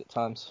suspect at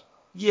times.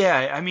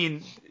 Yeah, I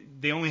mean,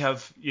 they only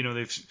have,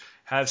 they've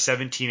have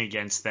 17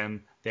 against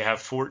them. They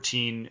have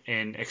 14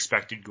 in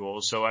expected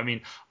goals. So, I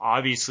mean,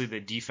 obviously the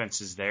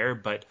defense is there,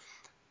 but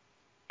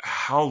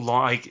how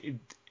long, like,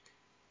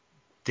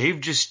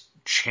 they've just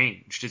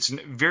changed. It's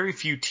very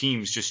few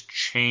teams just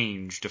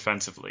change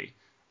defensively,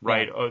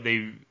 right?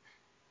 Yeah.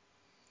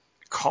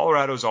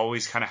 Colorado's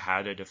always kind of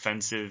had a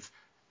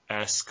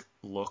defensive-esque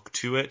look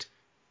to it.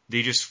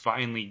 They just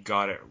finally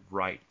got it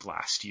right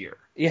last year.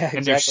 Yeah, exactly.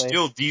 And they're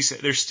still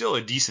decent. They're still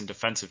a decent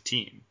defensive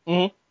team.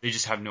 Mm-hmm. They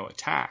just have no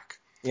attack.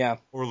 Yeah.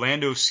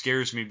 Orlando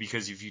scares me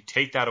because if you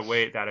take that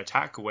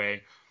attack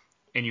away,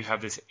 and you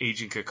have this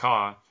Agent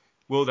Kaká,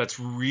 well, that's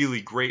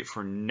really great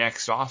for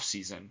next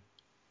offseason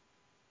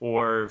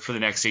or for the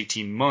next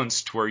 18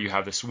 months to where you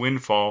have this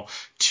windfall,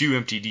 2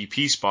 empty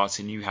DP spots,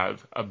 and you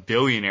have a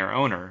billionaire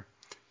owner.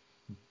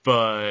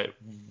 But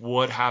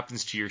what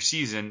happens to your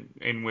season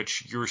in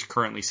which you're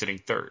currently sitting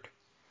third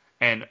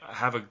and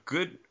have a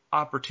good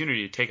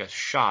opportunity to take a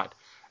shot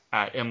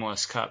at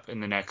MLS Cup in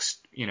the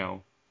next,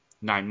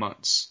 9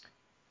 months?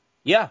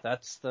 Yeah,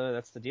 that's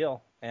the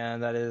deal.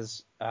 And that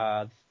is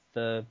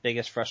the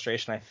biggest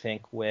frustration, I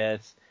think,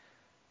 with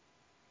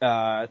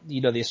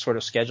these sort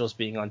of schedules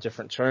being on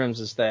different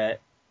terms is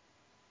that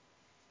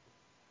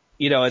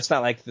it's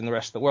not like in the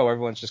rest of the world where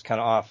everyone's just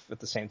kind of off at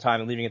the same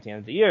time and leaving at the end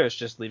of the year. It's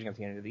just leaving at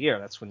the end of the year.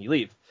 That's when you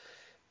leave.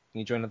 And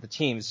you join other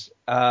teams.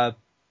 If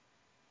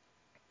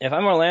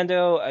I'm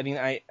Orlando, I mean,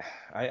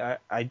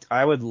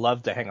 I would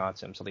love to hang on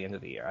to him till the end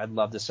of the year. I'd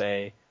love to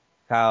say,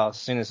 Kyle, as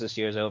soon as this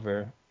year's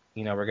over,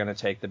 we're going to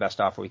take the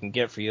best offer we can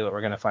get for you.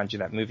 We're going to find you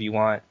that movie you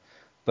want,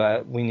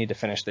 but we need to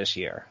finish this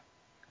year.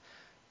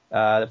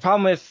 The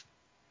problem with,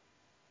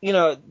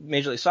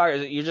 Major League Soccer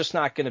is that you're just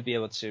not going to be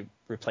able to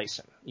replace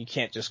him. You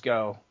can't just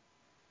go,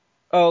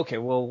 oh, okay,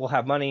 well, we'll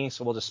have money,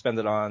 so we'll just spend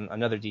it on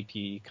another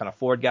DP kind of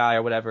forward guy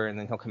or whatever, and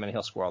then he'll come in and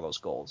he'll score all those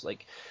goals.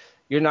 Like,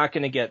 you're not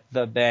going to get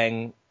the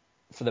bang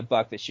for the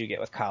buck that you get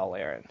with Kyle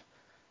Larin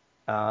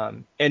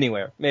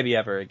anywhere, maybe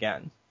ever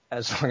again.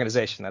 As an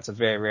organization, that's a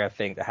very rare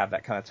thing to have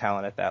that kind of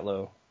talent at that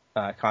low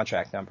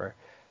contract number.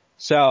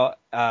 So,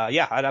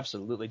 I'd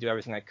absolutely do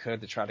everything I could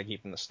to try to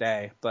keep him to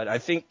stay. But I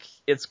think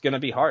it's going to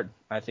be hard.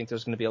 I think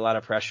there's going to be a lot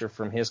of pressure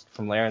from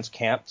Larin's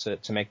camp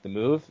to make the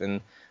move,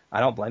 and I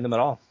don't blame them at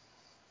all.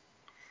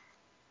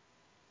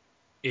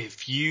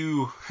 If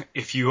you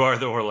are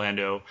the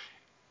Orlando,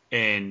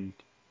 and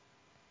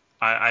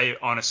I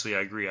honestly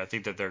agree. I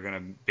think that they're going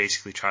to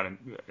basically try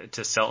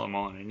to sell him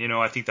on, and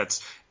I think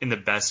that's in the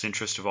best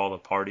interest of all the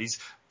parties.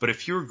 But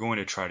if you were going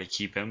to try to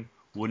keep him,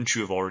 wouldn't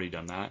you have already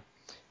done that?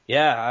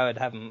 Yeah, I would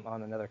have him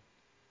on another.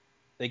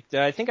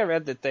 I think I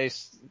read that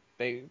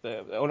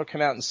the owner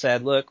came out and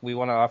said, "Look, we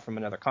want to offer him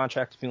another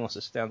contract if he wants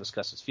to sit down and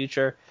discuss his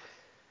future."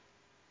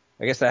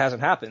 I guess that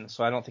hasn't happened,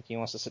 so I don't think he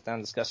wants to sit down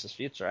and discuss his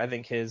future. I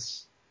think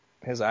his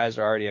eyes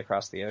are already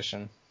across the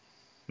ocean.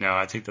 No,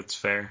 I think that's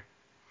fair.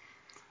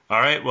 All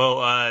right,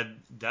 well,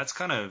 that's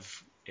kind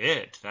of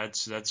it.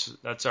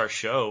 That's our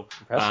show.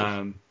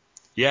 Impressive.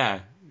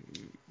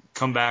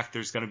 Come back.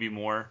 There's going to be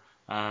more.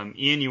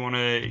 Ian, you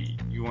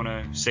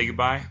wanna say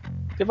goodbye?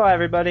 Goodbye,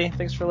 everybody.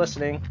 Thanks for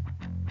listening.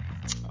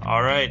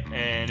 All right,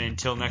 and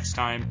until next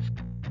time.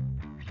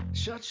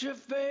 Shut your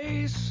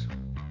face,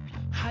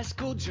 high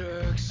school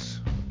jerks.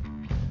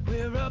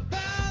 We're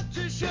about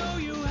to show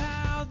you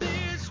how this